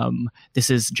that this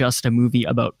is just a movie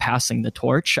about passing the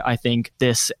torch. I think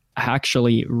this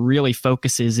actually really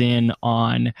focuses in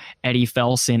on Eddie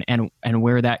Felson and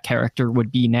where that character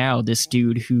would be now. This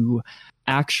dude who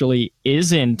actually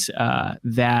isn't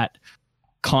that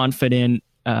confident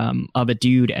of a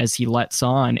dude as he lets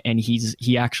on, and he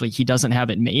doesn't have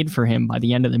it made for him by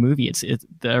the end of the movie.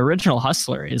 The original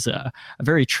Hustler is a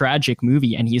very tragic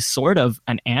movie, and he's sort of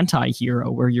an anti-hero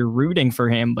where you're rooting for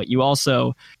him, but you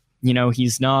also, you know,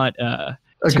 he's not a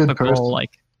typical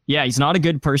like. Yeah, he's not a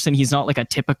good person. He's not like a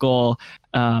typical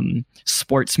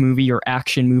sports movie or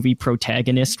action movie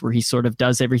protagonist where he sort of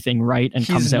does everything right and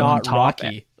comes out on top.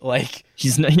 Rocky. Like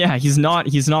he's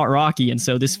not Rocky, and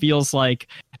so this feels like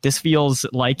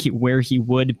where he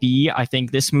would be. I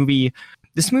think this movie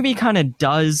kind of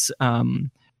does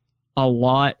a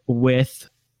lot with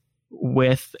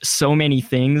so many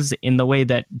things in the way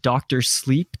that Dr.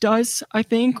 Sleep does, I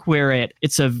think, where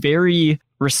it's a very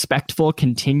respectful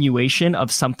continuation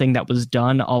of something that was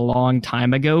done a long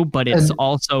time ago, but it's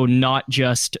also not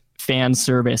just fan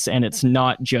service, and it's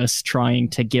not just trying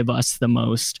to give us the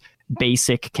most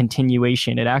basic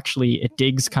continuation. It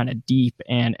digs kind of deep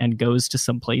and goes to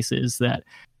some places that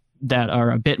are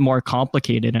a bit more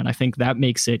complicated, and I think that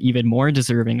makes it even more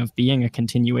deserving of being a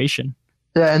continuation.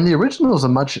 Yeah, and the original is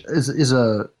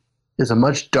a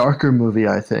much darker movie,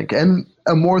 I think, and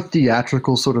a more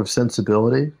theatrical sort of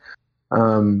sensibility.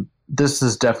 This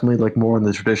is definitely like more in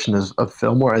the tradition of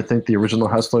film, where I think the original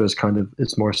Hustler is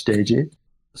it's more stagey.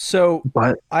 So,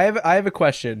 but I have a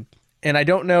question, and I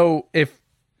don't know if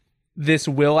this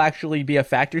will actually be a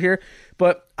factor here,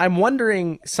 but I'm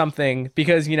wondering something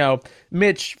because, you know,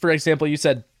 Mitch, for example, you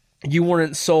said you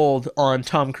weren't sold on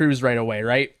Tom Cruise right away,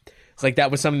 right? It's like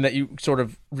that was something that you sort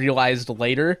of realized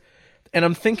later. And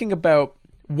I'm thinking about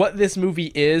what this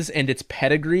movie is and its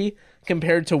pedigree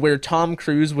compared to where Tom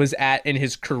Cruise was at in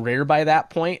his career by that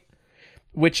point,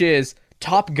 which is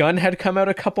Top Gun had come out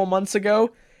a couple months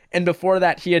ago, and before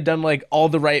that he had done like All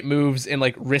the Right Moves in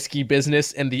like Risky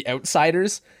Business and The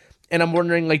Outsiders. And I'm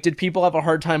wondering, like, did people have a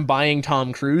hard time buying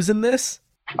Tom Cruise in this?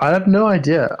 I have no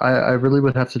idea. I really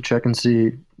would have to check and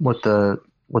see what the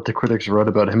critics wrote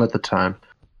about him at the time.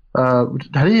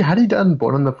 Had he done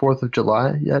Born on the 4th of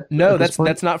July yet? No,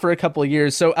 that's not for a couple of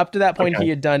years. So up to that point, He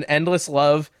had done Endless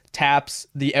Love, Taps,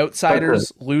 The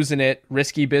Outsiders, Losing It,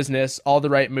 Risky Business, All the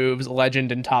Right Moves,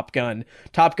 Legend, and Top Gun.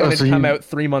 Top Gun had come out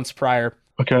 3 months prior.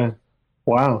 Okay.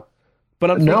 Wow.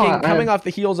 But I'm thinking, coming off the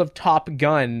heels of Top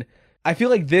Gun, I feel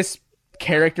like this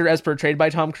character as portrayed by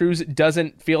Tom Cruise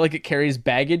doesn't feel like it carries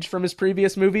baggage from his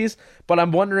previous movies, but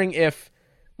I'm wondering if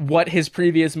what his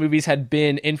previous movies had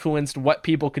been influenced what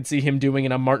people could see him doing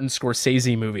in a Martin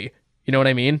Scorsese movie. You know what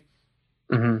I mean?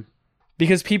 Mm-hmm.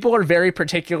 Because people are very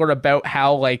particular about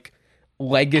how like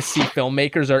legacy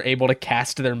filmmakers are able to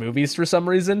cast their movies for some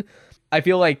reason. I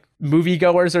feel like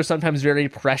moviegoers are sometimes very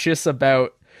precious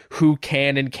about who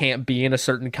can and can't be in a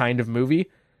certain kind of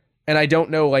movie. And I don't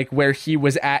know like where he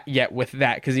was at yet with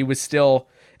that, because he was still,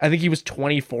 I think he was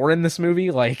 24 in this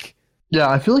movie. Like, yeah,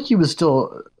 I feel like he was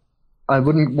still, I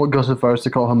wouldn't go so far as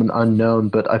to call him an unknown,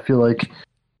 but I feel like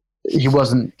he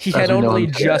wasn't. He had only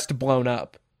just blown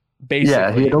up, basically.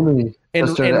 Yeah, he had only.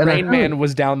 And Rain Man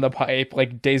was down the pipe,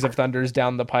 like Days of Thunder's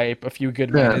down the pipe, A Few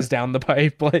Good Men is down the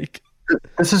pipe, like.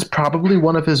 This is probably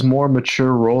one of his more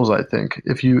mature roles, I think.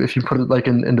 If you put it like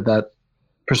into that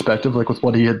perspective, like with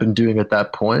what he had been doing at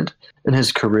that point in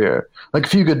his career, like A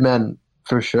Few Good Men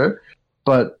for sure.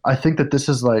 But I think that this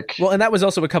is like, well, and that was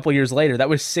also a couple years later. That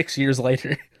was 6 years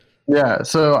later. Yeah,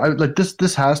 so I like this.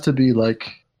 This has to be like,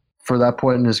 for that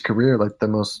point in his career, like the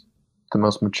most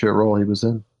mature role he was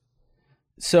in.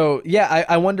 So yeah,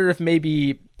 I wonder if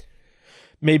maybe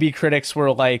critics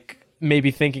were like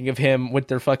maybe thinking of him with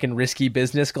their fucking Risky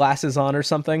Business glasses on or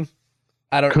something.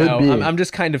 I don't Could know. be. I'm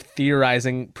just kind of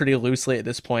theorizing pretty loosely at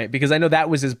this point because I know that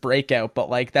was his breakout, but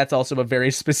like that's also a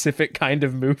very specific kind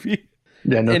of movie.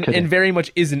 Yeah, no kidding. And very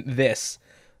much isn't this.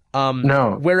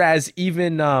 No. Whereas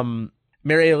even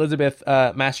Mary Elizabeth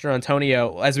Master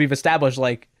Antonio, as we've established,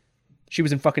 like she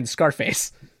was in fucking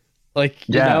Scarface. Like,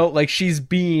 you know, like she's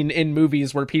been in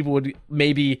movies where people would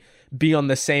maybe be on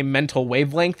the same mental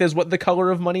wavelength as what The Color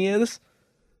of Money is.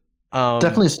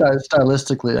 Definitely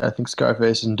stylistically, I think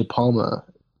Scarface and De Palma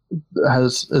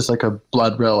is like a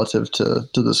blood relative to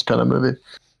this kind of movie.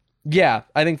 Yeah,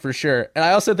 I think for sure. And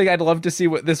I also think I'd love to see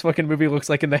what this fucking movie looks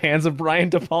like in the hands of Brian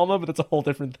De Palma, but that's a whole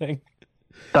different thing.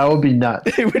 That would be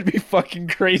nuts. It would be fucking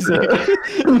crazy.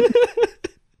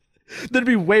 There'd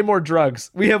be way more drugs.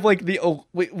 We have like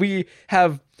we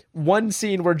have one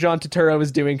scene where John Turturro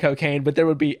is doing cocaine, but there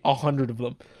would be 100 of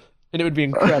them, and it would be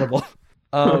incredible.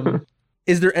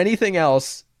 Is there anything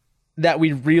else that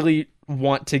we really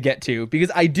want to get to?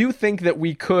 Because I do think that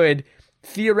we could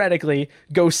theoretically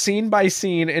go scene by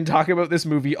scene and talk about this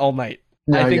movie all night.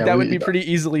 I think that would be pretty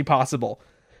easily possible.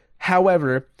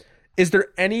 However, is there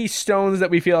any stones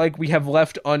that we feel like we have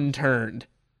left unturned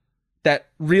that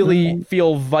really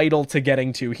feel vital to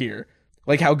getting to here?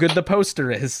 Like how good the poster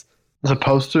is. The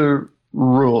poster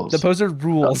rules. The poster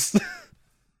rules.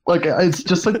 Like it's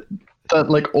just like that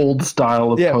like old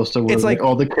style of poster where it's like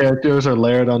all the characters are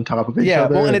layered on top of each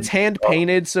other. Well, and it's hand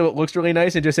painted, so it looks really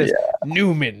nice. It just says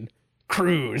Newman,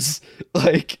 Cruise,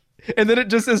 like, and then it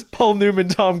just says Paul Newman,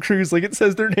 Tom Cruise, like it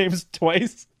says their names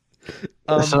twice.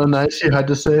 It's so nice you had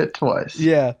to say it twice.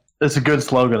 Yeah, it's a good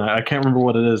slogan. I can't remember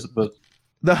what it is, but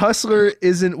the hustler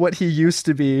isn't what he used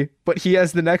to be, but he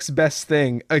has the next best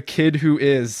thing: a kid who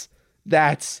is.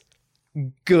 That's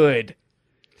good.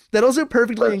 That also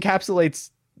perfectly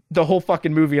encapsulates the whole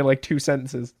fucking movie in like 2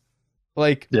 sentences.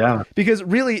 Like, yeah, because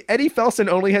really Eddie Felson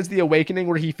only has the awakening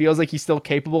where he feels like he's still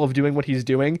capable of doing what he's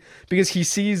doing because he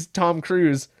sees Tom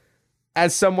Cruise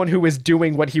as someone who is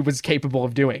doing what he was capable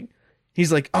of doing.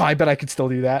 He's like, oh, I bet I could still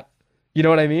do that. You know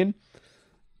what I mean?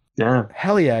 Yeah.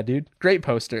 Hell yeah, dude. Great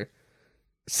poster.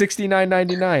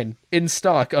 $69.99 in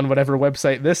stock on whatever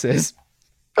website this is.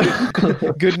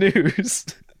 Good news.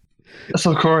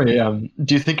 So Corey,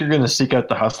 do you think you're going to seek out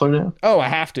The Hustler now? Oh, I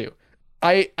have to.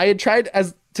 I had tried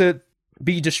to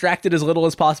be distracted as little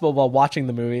as possible while watching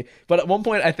the movie, but at one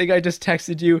point I think I just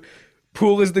texted you,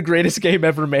 "Pool is the greatest game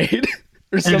ever made,"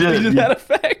 or something to that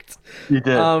effect. You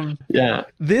did. Yeah.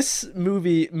 This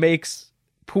movie makes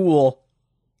pool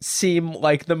seem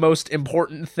like the most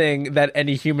important thing that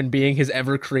any human being has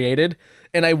ever created,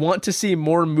 and I want to see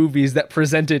more movies that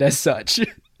present it as such.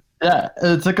 Yeah,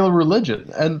 it's like a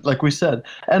religion, and like we said,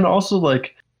 and also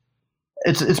like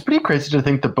it's pretty crazy to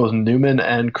think that both Newman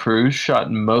and Cruise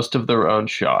shot most of their own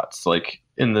shots, like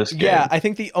in this game. Yeah, I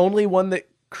think the only one that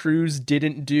Cruise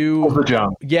didn't do the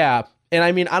jump. Yeah, and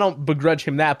I mean I don't begrudge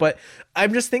him that, but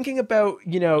I'm just thinking about,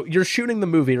 you know, you're shooting the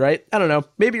movie, right? I don't know,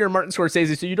 maybe you're Martin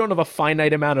Scorsese, so you don't have a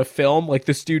finite amount of film, like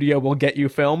the studio will get you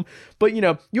film, but you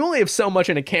know, you only have so much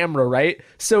in a camera, right?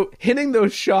 So hitting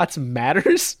those shots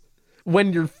matters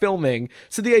when you're filming.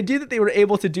 So the idea that they were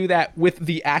able to do that with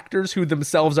the actors who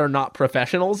themselves are not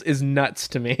professionals is nuts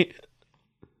to me.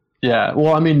 Yeah,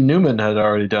 well, I mean, Newman had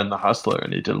already done The Hustler,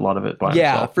 and he did a lot of it by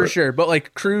himself. Yeah, for sure. But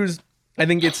like Cruise, I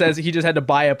think it says he just had to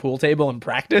buy a pool table and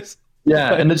practice.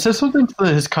 Yeah, and it says something to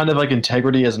his kind of like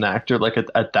integrity as an actor, like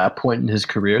at that point in his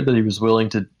career, that he was willing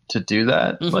to do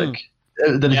that. Mm-hmm. Like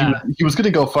that he was going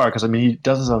to go far, because I mean he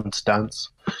does his own stunts.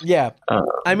 Yeah,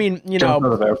 I mean, you know,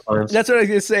 that's what I was going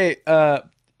to say.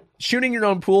 Shooting your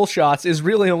own pool shots is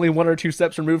really only 1 or 2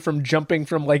 steps removed from jumping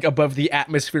from like above the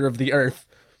atmosphere of the Earth.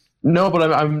 No,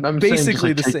 but I'm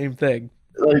basically the same thing.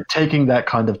 Like taking that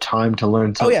kind of time to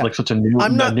learn like such a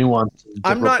nuance.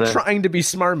 I'm not trying to be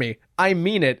smarmy. I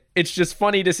mean it. It's just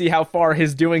funny to see how far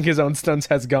his doing his own stunts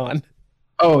has gone.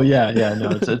 Oh yeah,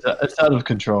 no, it's out of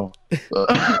control.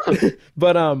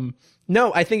 But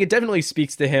no, I think it definitely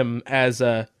speaks to him as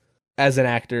an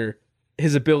actor,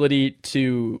 his ability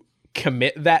to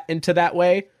commit that into that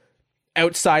way,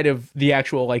 outside of the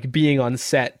actual like being on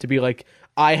set, to be like,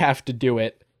 I have to do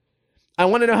it. I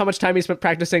want to know how much time he spent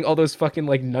practicing all those fucking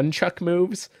like nunchuck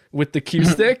moves with the cue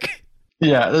stick.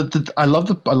 Yeah, I love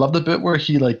the bit where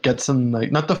he like gets in,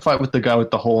 like, not the fight with the guy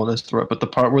with the hole in his throat, but the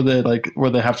part where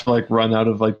they have to like run out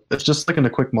of, like, it's just like in a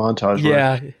quick montage.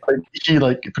 Yeah, where, like, he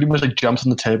like pretty much like jumps on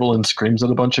the table and screams at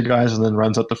a bunch of guys and then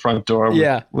runs out the front door.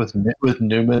 With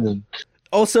Newman. And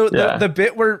also the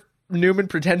bit where Newman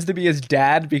pretends to be his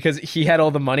dad because he had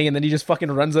all the money, and then he just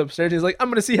fucking runs upstairs. He's like, I'm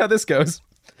gonna see how this goes.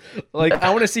 Like, I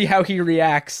want to see how he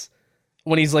reacts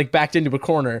when he's like backed into a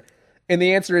corner. And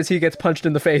the answer is he gets punched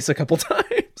in the face a couple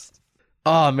times.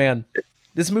 Oh man,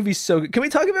 this movie's so good. Can we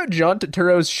talk about John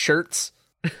Turturro's shirts?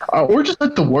 Or just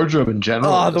like the wardrobe in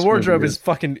general. Oh, of the this wardrobe movie. is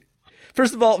fucking.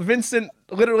 First of all, Vincent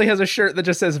literally has a shirt that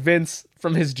just says Vince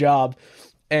from his job,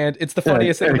 and it's the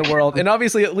funniest thing in the world. And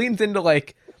obviously, it leans into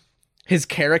like his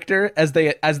character, as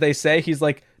they say. He's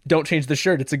like, "Don't change the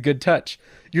shirt; it's a good touch."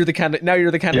 You're the kind of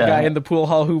guy in the pool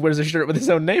hall who wears a shirt with his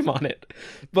own name on it.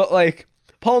 But like,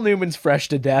 Paul Newman's fresh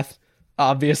to death,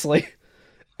 obviously.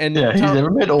 And Yeah, he's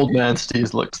never made old man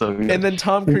Steve's look so good. And then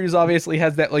Tom Cruise obviously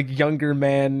has that like younger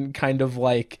man kind of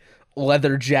like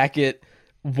leather jacket,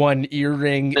 one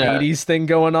earring 80s thing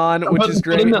going on, which is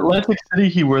great. But in Atlantic City,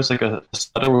 he wears like a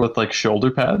sweater with like shoulder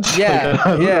pads. Yeah,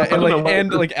 Like, yeah,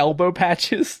 and like elbow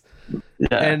patches. Yeah,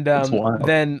 And it's wild.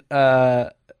 then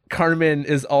Carmen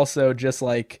is also just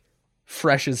like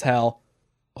fresh as hell,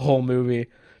 whole movie.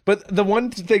 But the one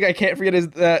thing I can't forget is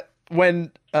that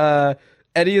when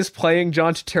Eddie is playing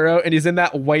John Turturro and he's in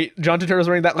that white, John Turturro's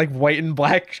wearing that like white and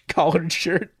black collared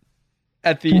shirt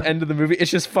at the end of the movie.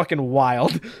 It's just fucking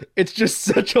wild. It's just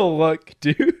such a look,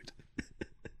 dude.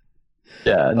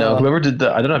 Yeah, no, whoever did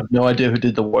I don't have no idea who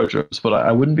did the wardrobes, but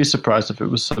I wouldn't be surprised if it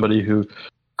was somebody who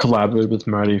collaborated with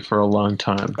Marty for a long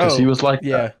time, because he was like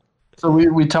yeah. that. So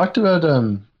we talked about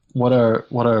what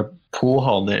our pool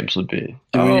hall names would be.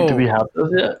 Do we have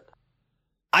those yet?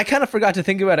 I kind of forgot to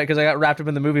think about it because I got wrapped up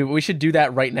in the movie, but we should do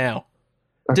that right now.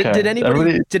 Okay.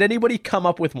 Did anybody come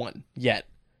up with one yet?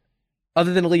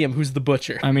 Other than Liam, who's the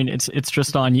butcher? I mean, it's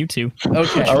just on YouTube.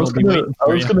 Okay. I was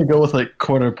gonna go with like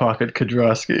corner pocket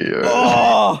Kodrowski.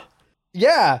 Oh,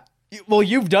 yeah. Well,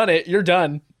 you've done it. You're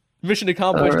done. Mission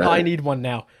accomplished. All right. I need one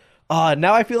now.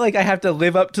 Now I feel like I have to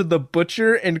live up to the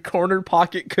butcher and corner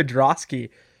pocket Kodrowski.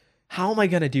 How am I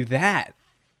gonna do that?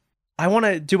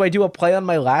 Do I do a play on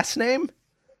my last name?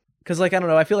 Because like I don't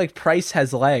know. I feel like Price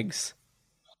has legs.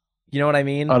 You know what I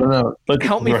mean? I don't know.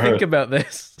 Help me think about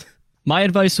this. My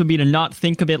advice would be to not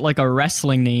think of it like a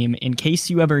wrestling name. In case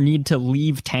you ever need to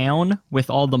leave town with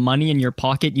all the money in your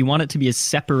pocket, you want it to be as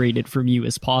separated from you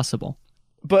as possible.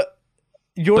 But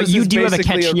yours But you is do have a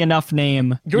basically catchy enough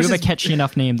name. You Yours have a is- catchy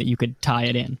enough name that you could tie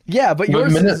it in. Yeah, but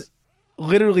yours minute- is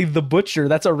literally the butcher.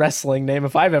 That's a wrestling name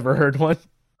if I've ever heard one.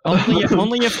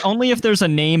 Only if there's a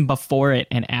name before it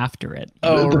and after it.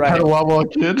 Oh, the right.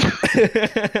 Petawawa Kid.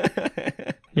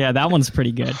 Yeah, that one's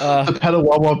pretty good. The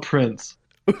Petawawa Prince.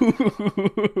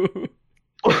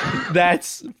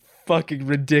 That's fucking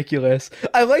ridiculous.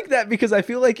 I like that because I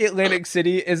feel like Atlantic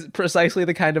City is precisely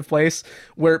the kind of place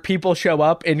where people show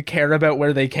up and care about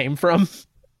where they came from.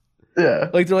 Yeah.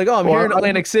 Like they're like, "Oh, I'm here in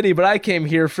Atlantic City, but I came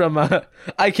here from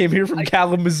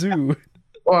Kalamazoo."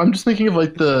 Well, I'm just thinking of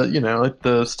like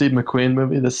the Steve McQueen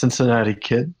movie, The Cincinnati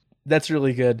Kid. That's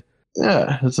really good.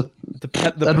 Yeah, The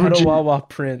Edward G- Petawawa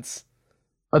Prince.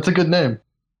 that's a good name.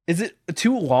 Is it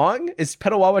too long? Is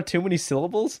Petawawa too many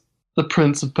syllables? The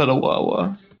Prince of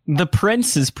Petawawa. The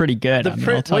Prince is pretty good. The I mean, I'll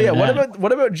Prince. tell Oh yeah. you that.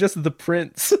 What about just the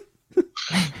Prince?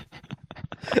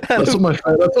 That's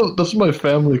what my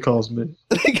family calls me.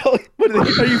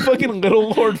 Are you fucking Little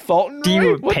Lord Fauntleroy? Do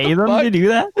you What pay the them fuck? to do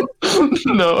that?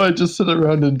 No, I just sit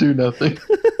around and do nothing.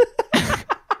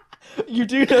 You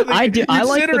do nothing. I do- You I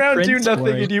like sit the around, do Prince nothing,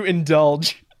 story. and you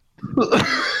indulge.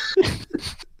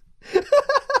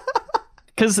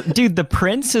 Because, dude, the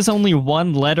Prince is only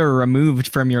one letter removed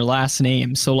from your last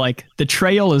name. So, like, the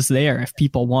trail is there if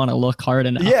people want to look hard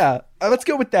enough. Yeah, let's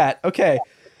go with that. Okay,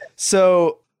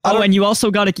 so And you also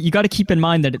got to keep in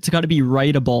mind that it's got to be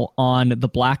writable on the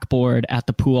blackboard at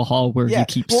the pool hall where you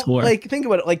keep score. like think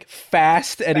about it. Like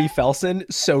Fast Eddie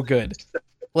Felson, so good.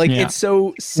 Like Yeah. it's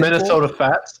so simple.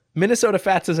 Minnesota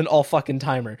Fats. is an all fucking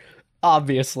timer.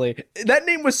 Obviously, that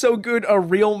name was so good. A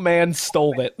real man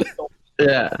stole it.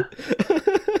 Yeah.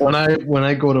 When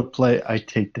I go to play, I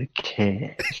take the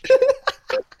cash.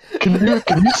 Can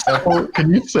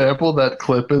you sample that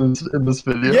clip in this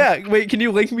video? Yeah. Wait. Can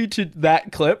you link me to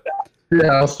that clip? Yeah,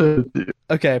 I'll send it to you.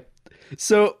 Okay.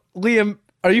 So Liam,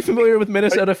 are you familiar with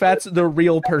Minnesota Fats, the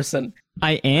real person?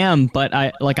 I am, but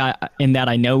I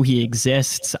know he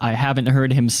exists. I haven't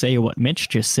heard him say what Mitch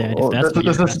just said. If that's what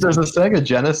you're There's a Sega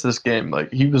Genesis game.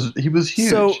 Like he was huge.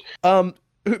 So,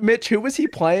 Mitch, who was he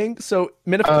playing? So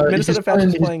Minnesota Fats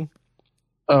was playing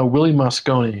Willie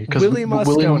Mosconi. Willie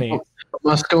Mosconi.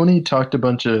 Mosconi talked a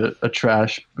bunch of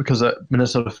trash because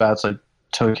Minnesota Fats like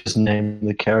took his name,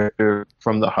 the character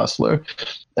from The Hustler,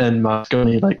 and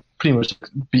Mosconi like pretty much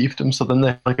beefed him. So then they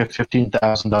had like a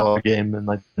 $15,000 game in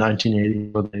like 1980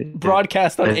 where they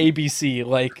broadcast on ABC.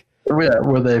 Like Yeah,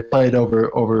 where they played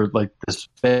over like this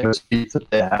famous beat that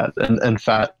they had, and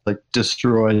Fat like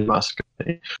destroyed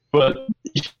Muscovy. But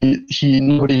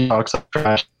nobody talks up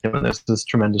trash to him, and there's this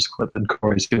tremendous clip, and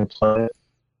Corey's gonna play it.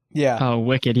 Yeah. Oh,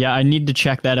 wicked. Yeah, I need to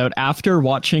check that out. After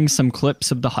watching some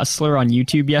clips of The Hustler on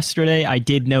YouTube yesterday, I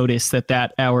did notice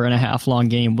that hour-and-a-half long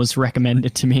game was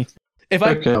recommended to me. If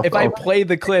I play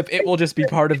the clip, it will just be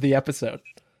part of the episode.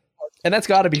 And that's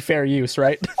got to be fair use,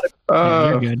 right? Yeah,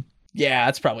 you're good. Yeah,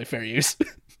 that's probably fair use.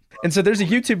 And so there's a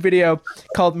YouTube video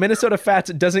called Minnesota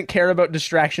Fats Doesn't Care About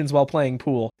Distractions While Playing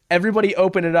Pool. Everybody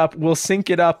open it up, we'll sync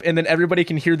it up, and then everybody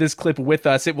can hear this clip with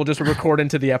us. It will just record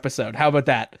into the episode. How about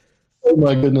that? Oh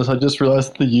my goodness, I just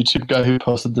realized the YouTube guy who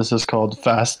posted this is called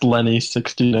Fast Lenny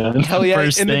 69. Hell yeah,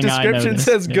 First in the thing I description noticed,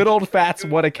 says, yeah. good old Fats,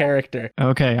 what a character.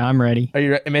 Okay, I'm ready. Are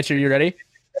you Mitch, are you ready?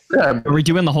 Yeah, Are we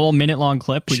doing the whole minute-long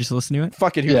clip? We just listen to it?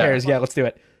 Fuck it, who Yeah. cares? Yeah, let's do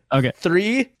it. Okay.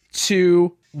 3,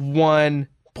 2, 1,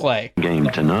 play. Game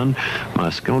to none.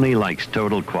 Mosconi likes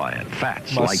total quiet.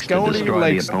 Fats likes to Mosconi destroy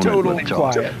likes the opponent total with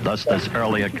talk. quiet. Thus, this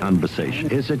earlier conversation.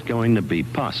 Is it going to be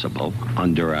possible,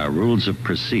 under our rules of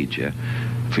procedure,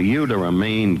 for you to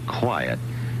remain quiet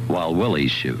while Willie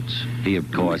shoots? He, of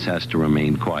course, has to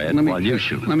remain quiet while you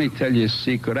shoot. Let me tell you a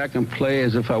secret. I can play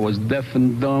as if I was deaf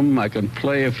and dumb. I can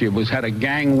play if you had a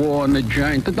gang war in the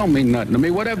joint. That don't mean nothing to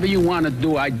me. Whatever you want to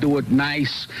do, I do it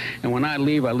nice. And when I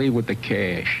leave with the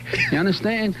cash. You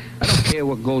understand? I don't care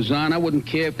what goes on. I wouldn't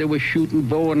care if they were shooting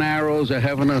bow and arrows or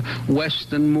having a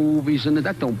Western movies. And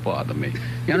that don't bother me.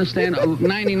 You understand?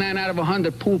 99 out of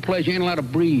 100 pool players, you ain't allowed to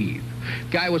breathe.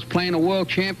 Guy was playing a world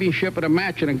championship at a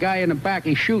match, and a guy in the back,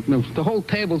 he's shooting him. The whole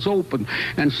table's open,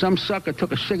 and some sucker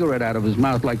took a cigarette out of his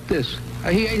mouth like this.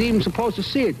 He ain't even supposed to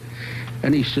see it.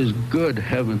 And he says, good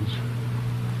heavens.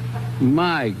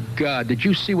 My God, did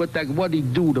you see what'd he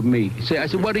do to me? I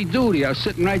said, what'd he do to you? I was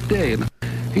sitting right there.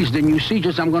 He said, didn't you see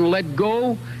just I'm going to let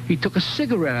go? He took a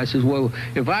cigarette. I says, well,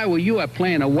 if I were you, I'd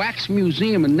play in a wax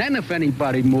museum, and then if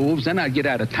anybody moves, then I'd get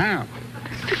out of town.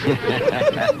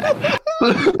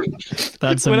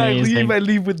 That's When amazing. I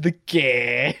leave with the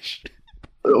cash.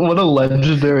 what a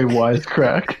legendary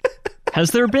wisecrack.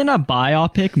 Has there been a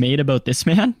biopic made about this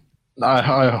man?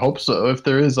 I hope so. If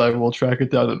there is, I will track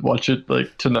it down and watch it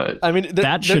like tonight. I mean,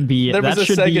 That should be- There was that a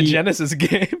should Sega be- Genesis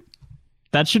game.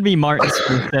 That should be Martin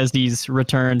Scorsese's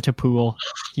return to pool.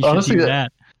 He should Honestly, do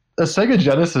that. A Sega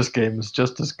Genesis game is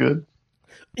just as good.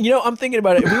 You know, I'm thinking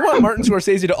about it. If we want Martin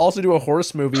Scorsese to also do a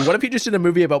horse movie, what if he just did a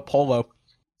movie about polo?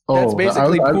 That's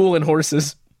basically pool and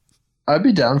horses. I'd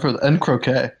be down for that. And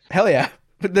croquet. Hell yeah.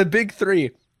 The big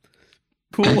three.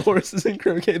 Pool, horses, and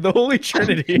croquet. The holy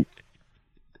trinity.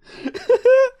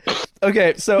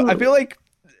 Okay, so I feel like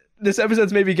this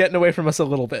episode's maybe getting away from us a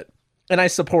little bit. And I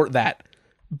support that.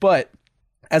 But,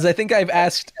 as I think I've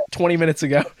asked 20 minutes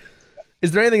ago,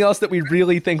 is there anything else that we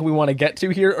really think we want to get to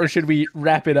here? Or should we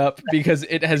wrap it up because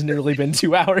it has nearly been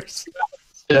 2 hours?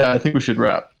 Yeah, I think we should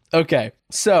wrap. Okay,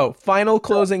 so final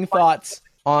closing thoughts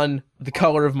on The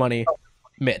Color of Money.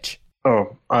 Mitch.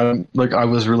 Oh, I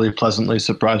was really pleasantly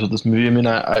surprised with this movie. I mean,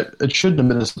 it shouldn't have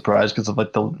been a surprise because of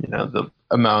like the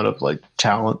amount of like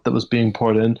talent that was being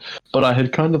poured in, but I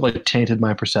had kind of like tainted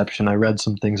my perception. I read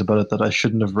some things about it that I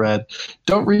shouldn't have read.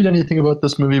 Don't read anything about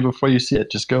this movie before you see it.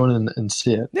 Just go in and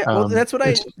see it. Yeah, well, that's what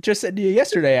I just said to you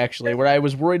yesterday, actually, where I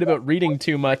was worried about reading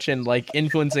too much and like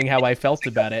influencing how I felt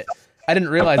about it. I didn't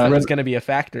realize that was going to be a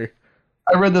factor.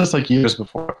 I read this like years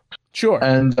before. Sure.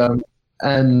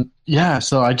 And yeah,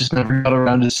 so I just never got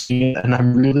around to seeing it, and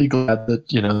I'm really glad that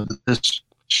this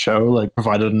show like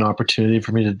provided an opportunity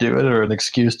for me to do it or an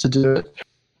excuse to do it.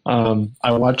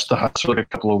 I watched The Hustler like a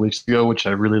couple of weeks ago, which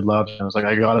I really loved. And I was like,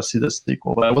 I gotta see this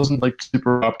sequel. But I wasn't like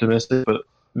super optimistic, but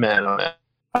man, oh man,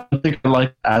 I don't think I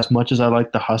like as much as I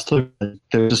like The Hustler.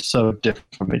 They're just so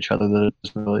different from each other that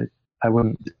it's really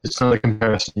it's not a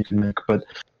comparison you can make, but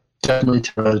definitely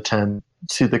 10 out of 10.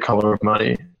 See The Color of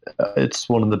Money. It's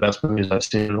one of the best movies I've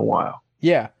seen in a while.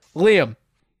 Yeah. Liam,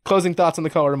 closing thoughts on The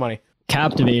Color of Money.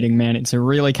 Captivating, man. It's a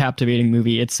really captivating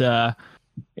movie. It's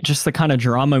just the kind of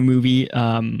drama movie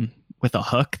with a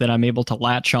hook that I'm able to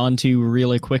latch onto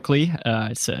really quickly.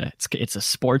 It's a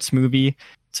sports movie.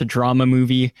 It's a drama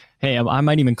movie. Hey, I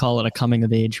might even call it a coming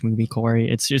of age movie, Corey.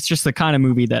 It's just the kind of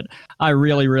movie that I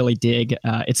really, really dig.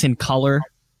 It's in color,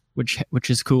 which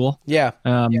is cool. Yeah.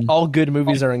 All good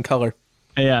movies are in color.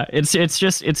 Yeah, it's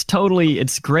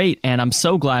great, and I'm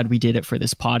so glad we did it for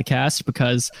this podcast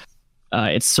because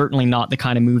it's certainly not the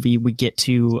kind of movie we get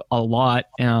to a lot.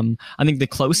 I think the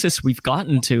closest we've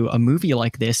gotten to a movie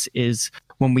like this is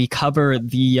when we cover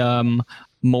the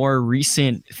more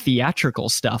recent theatrical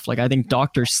stuff. Like I think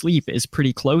Doctor Sleep is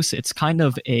pretty close. It's kind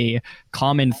of a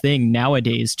common thing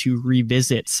nowadays to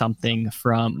revisit something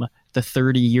from the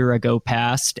 30-year ago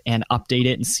past and update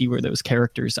it and see where those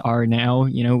characters are now.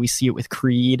 You know, we see it with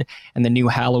Creed and the new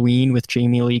Halloween with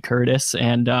Jamie Lee Curtis,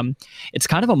 and it's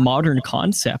kind of a modern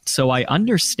concept. So I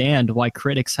understand why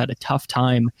critics had a tough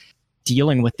time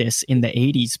dealing with this in the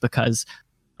 80s, because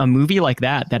a movie like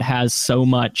that has so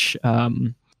much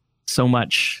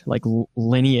like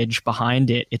lineage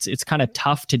behind it, it's kind of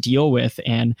tough to deal with.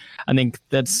 And I think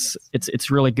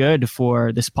it's really good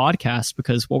for this podcast,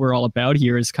 because what we're all about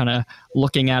here is kind of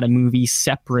looking at a movie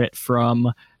separate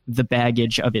from the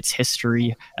baggage of its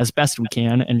history as best we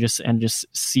can, and just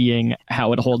seeing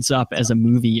how it holds up as a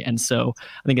movie. And so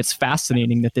I think it's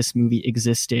fascinating that this movie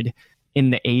existed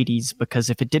in the 80s, because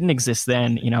if it didn't exist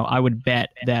then, you know, I would bet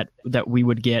that we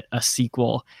would get a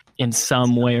sequel in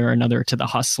some way or another to The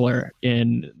Hustler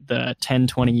in the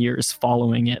 10-20 years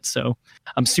following it. So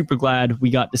I'm super glad we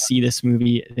got to see this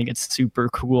movie. I think it's super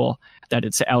cool that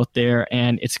it's out there,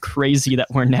 and it's crazy that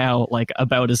we're now like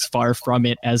about as far from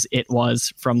it as it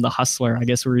was from The Hustler. I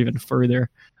guess we're even further.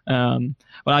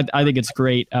 But I think it's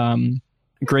great.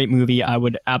 Great movie. I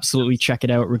would absolutely check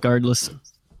it out regardless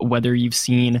whether you've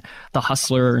seen The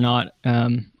Hustler or not.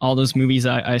 All those movies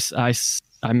I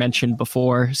mentioned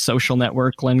before, Social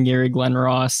Network, Glengarry Glen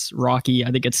Ross, Rocky.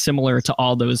 I think it's similar to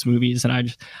all those movies, and I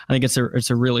think it's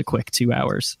a really quick 2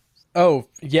 hours. Oh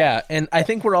yeah, and I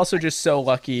think we're also just so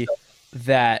lucky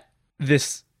that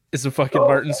this is a fucking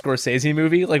Martin Scorsese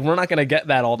movie. Like, we're not gonna get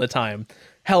that all the time.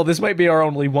 Hell, this might be our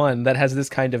only one that has this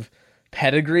kind of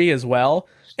pedigree as well,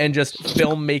 and just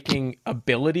filmmaking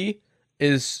ability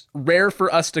is rare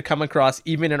for us to come across,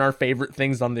 even in our favorite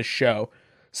things on this show.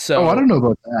 So, I don't know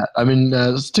about that. I mean,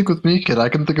 stick with me, kid. I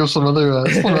can think of some other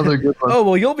good ones. Oh,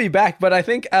 well, you'll be back. But I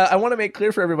think I want to make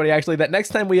clear for everybody, actually, that next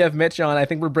time we have Mitch on, I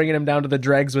think we're bringing him down to the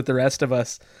dregs with the rest of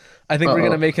us. I think we're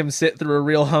going to make him sit through a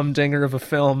real humdinger of a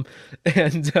film,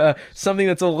 and something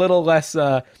that's a little less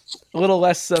of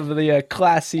the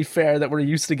classy fare that we're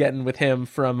used to getting with him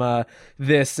from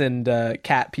this and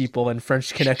Cat People and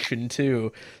French Connection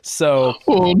too. So,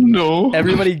 oh no,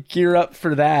 everybody gear up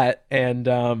for that.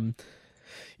 And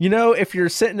you know, if you're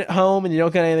sitting at home and you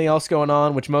don't got anything else going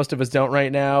on, which most of us don't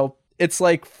right now, it's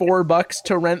like $4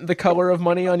 to rent The Color of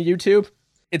Money on YouTube.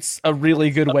 It's a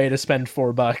really good way to spend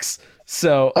 $4.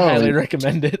 So I highly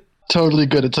recommend it. Totally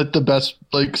good. It's like the best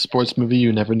like sports movie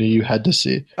you never knew you had to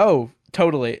see. Oh,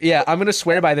 totally. Yeah, I'm gonna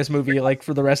swear by this movie like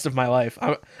for the rest of my life.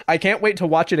 I can't wait to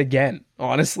watch it again.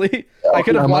 Honestly, I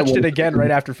could have watched it again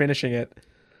right after finishing it.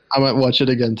 I might watch it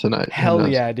again tonight. Hell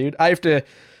yeah, dude! I have to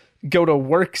go to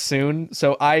work soon,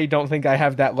 so I don't think I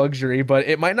have that luxury. But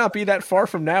it might not be that far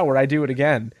from now where I do it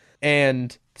again.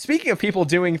 And speaking of people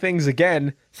doing things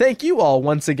again, thank you all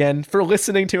once again for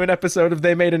listening to an episode of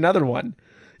They Made Another One.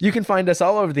 You can find us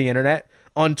all over the internet,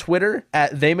 on Twitter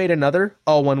at They Made Another,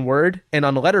 all one word, and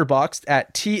on Letterboxd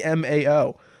at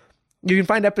TMAO. You can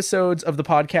find episodes of the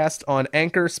podcast on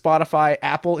Anchor, Spotify,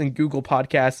 Apple and Google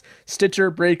Podcasts,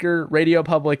 Stitcher, Breaker, Radio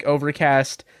Public,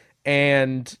 Overcast,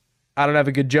 and I don't have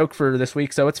a good joke for this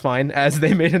week, so it's fine, as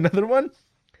They Made Another One.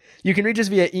 You can reach us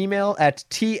via email at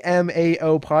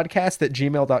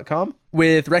tmaopodcast@gmail.com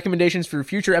with recommendations for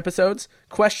future episodes,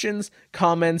 questions,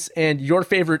 comments, and your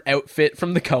favorite outfit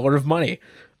from The Color of Money.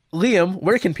 Liam,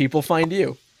 where can people find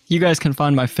you? You guys can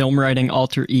find my film writing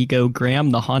alter ego,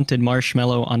 Graham the Haunted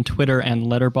Marshmallow, on Twitter and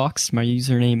Letterboxd. My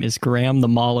username is Graham the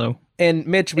Mallow. And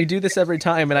Mitch, we do this every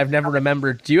time, and I've never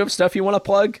remembered. Do you have stuff you want to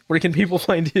plug? Where can people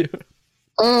find you?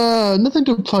 Nothing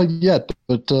to plug yet,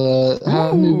 but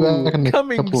have me back in a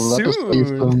couple of episodes.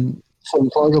 Some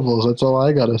pluggables, that's all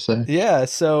I gotta say. Yeah,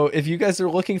 so if you guys are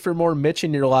looking for more Mitch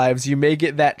in your lives, you may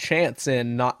get that chance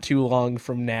in not too long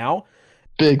from now.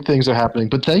 Big things are happening,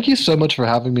 but thank you so much for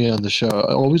having me on the show.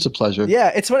 Always a pleasure. Yeah,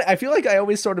 it's funny. I feel like I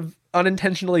always sort of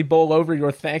unintentionally bowl over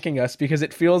your thanking us because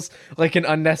it feels like an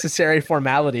unnecessary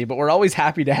formality, but we're always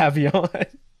happy to have you on.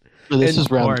 This is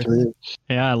round 3.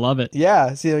 Yeah, I love it.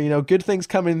 Yeah, so, you know, good things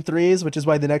come in threes, which is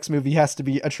why the next movie has to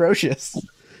be atrocious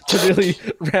to really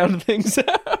round things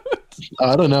out.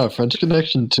 I don't know. French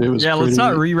Connection 2 is let's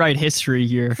not rewrite history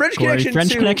here. French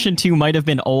Connection 2 might have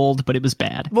been old, but it was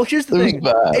bad. Well, here's the thing.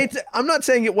 I'm not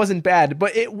saying it wasn't bad,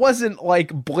 but it wasn't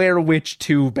like Blair Witch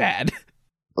 2 bad.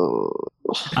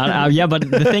 Yeah, but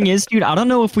the thing is, dude, I don't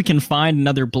know if we can find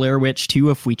another Blair Witch 2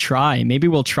 if we try. Maybe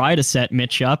we'll try to set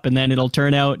Mitch up, and then it'll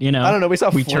turn out, I don't know.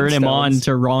 We turn him on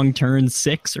to Wrong Turn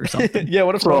 6 or something. Yeah,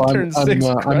 what if Wrong Turn 6?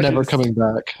 I'm never coming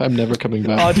back. I'm never coming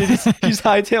back. Oh, dude, he's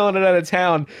hightailing it out of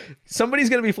town. Somebody's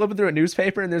gonna be flipping through a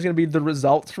newspaper, and there's gonna be the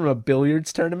results from a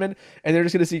billiards tournament, and they're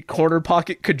just gonna see Corner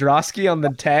Pocket Kudrowski on the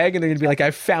tag, and they're gonna be like,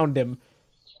 "I found him.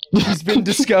 He's been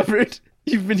discovered.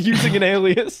 You've been using an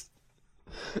alias."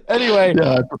 Anyway,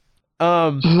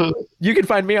 you can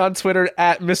find me on Twitter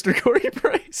at Mr. Corey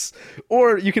Price,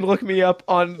 or you can look me up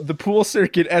on the pool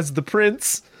circuit as the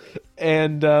Prince,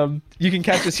 and you can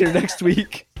catch us here next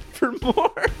week for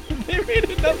more. They made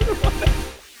another one.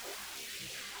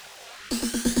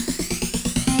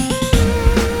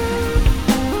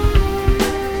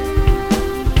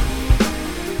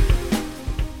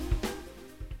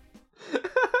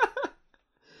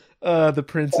 The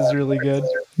Prince is really good.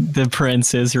 The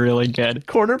Prince is really good.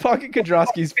 Corner Pocket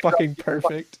Kudrowski's fucking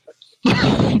perfect.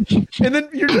 And then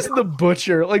you're just the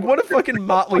Butcher. Like, what a fucking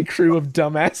motley crew of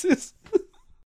dumbasses.